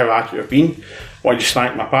 We'll see how accurate we've been. I want to just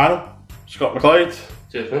thank my panel, Scott McLeod,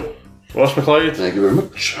 Cheers, man. Ross McLeod, Thank you very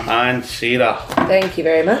much. and Sarah. Thank you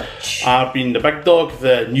very much. I've been the big dog,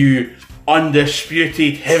 the new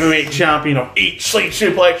undisputed heavyweight champion of Eat, Sleep,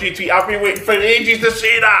 Suplex, Retweet. I've been waiting for ages to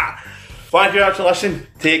say that. Thank you very much for listening.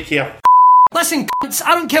 Take care. Listen, cunts,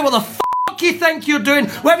 I don't care what the fuck you think you're doing,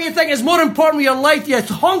 whatever you think is more important with your life, you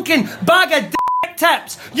honking bag of dick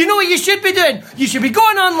tips. You know what you should be doing? You should be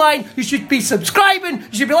going online, you should be subscribing,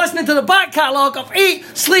 you should be listening to the back catalogue of Eat,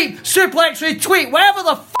 Sleep, Suplex, Retweet, whatever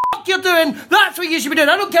the fuck you're doing, that's what you should be doing.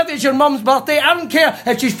 I don't care if it's your mum's birthday, I don't care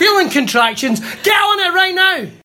if she's feeling contractions, get on it right now.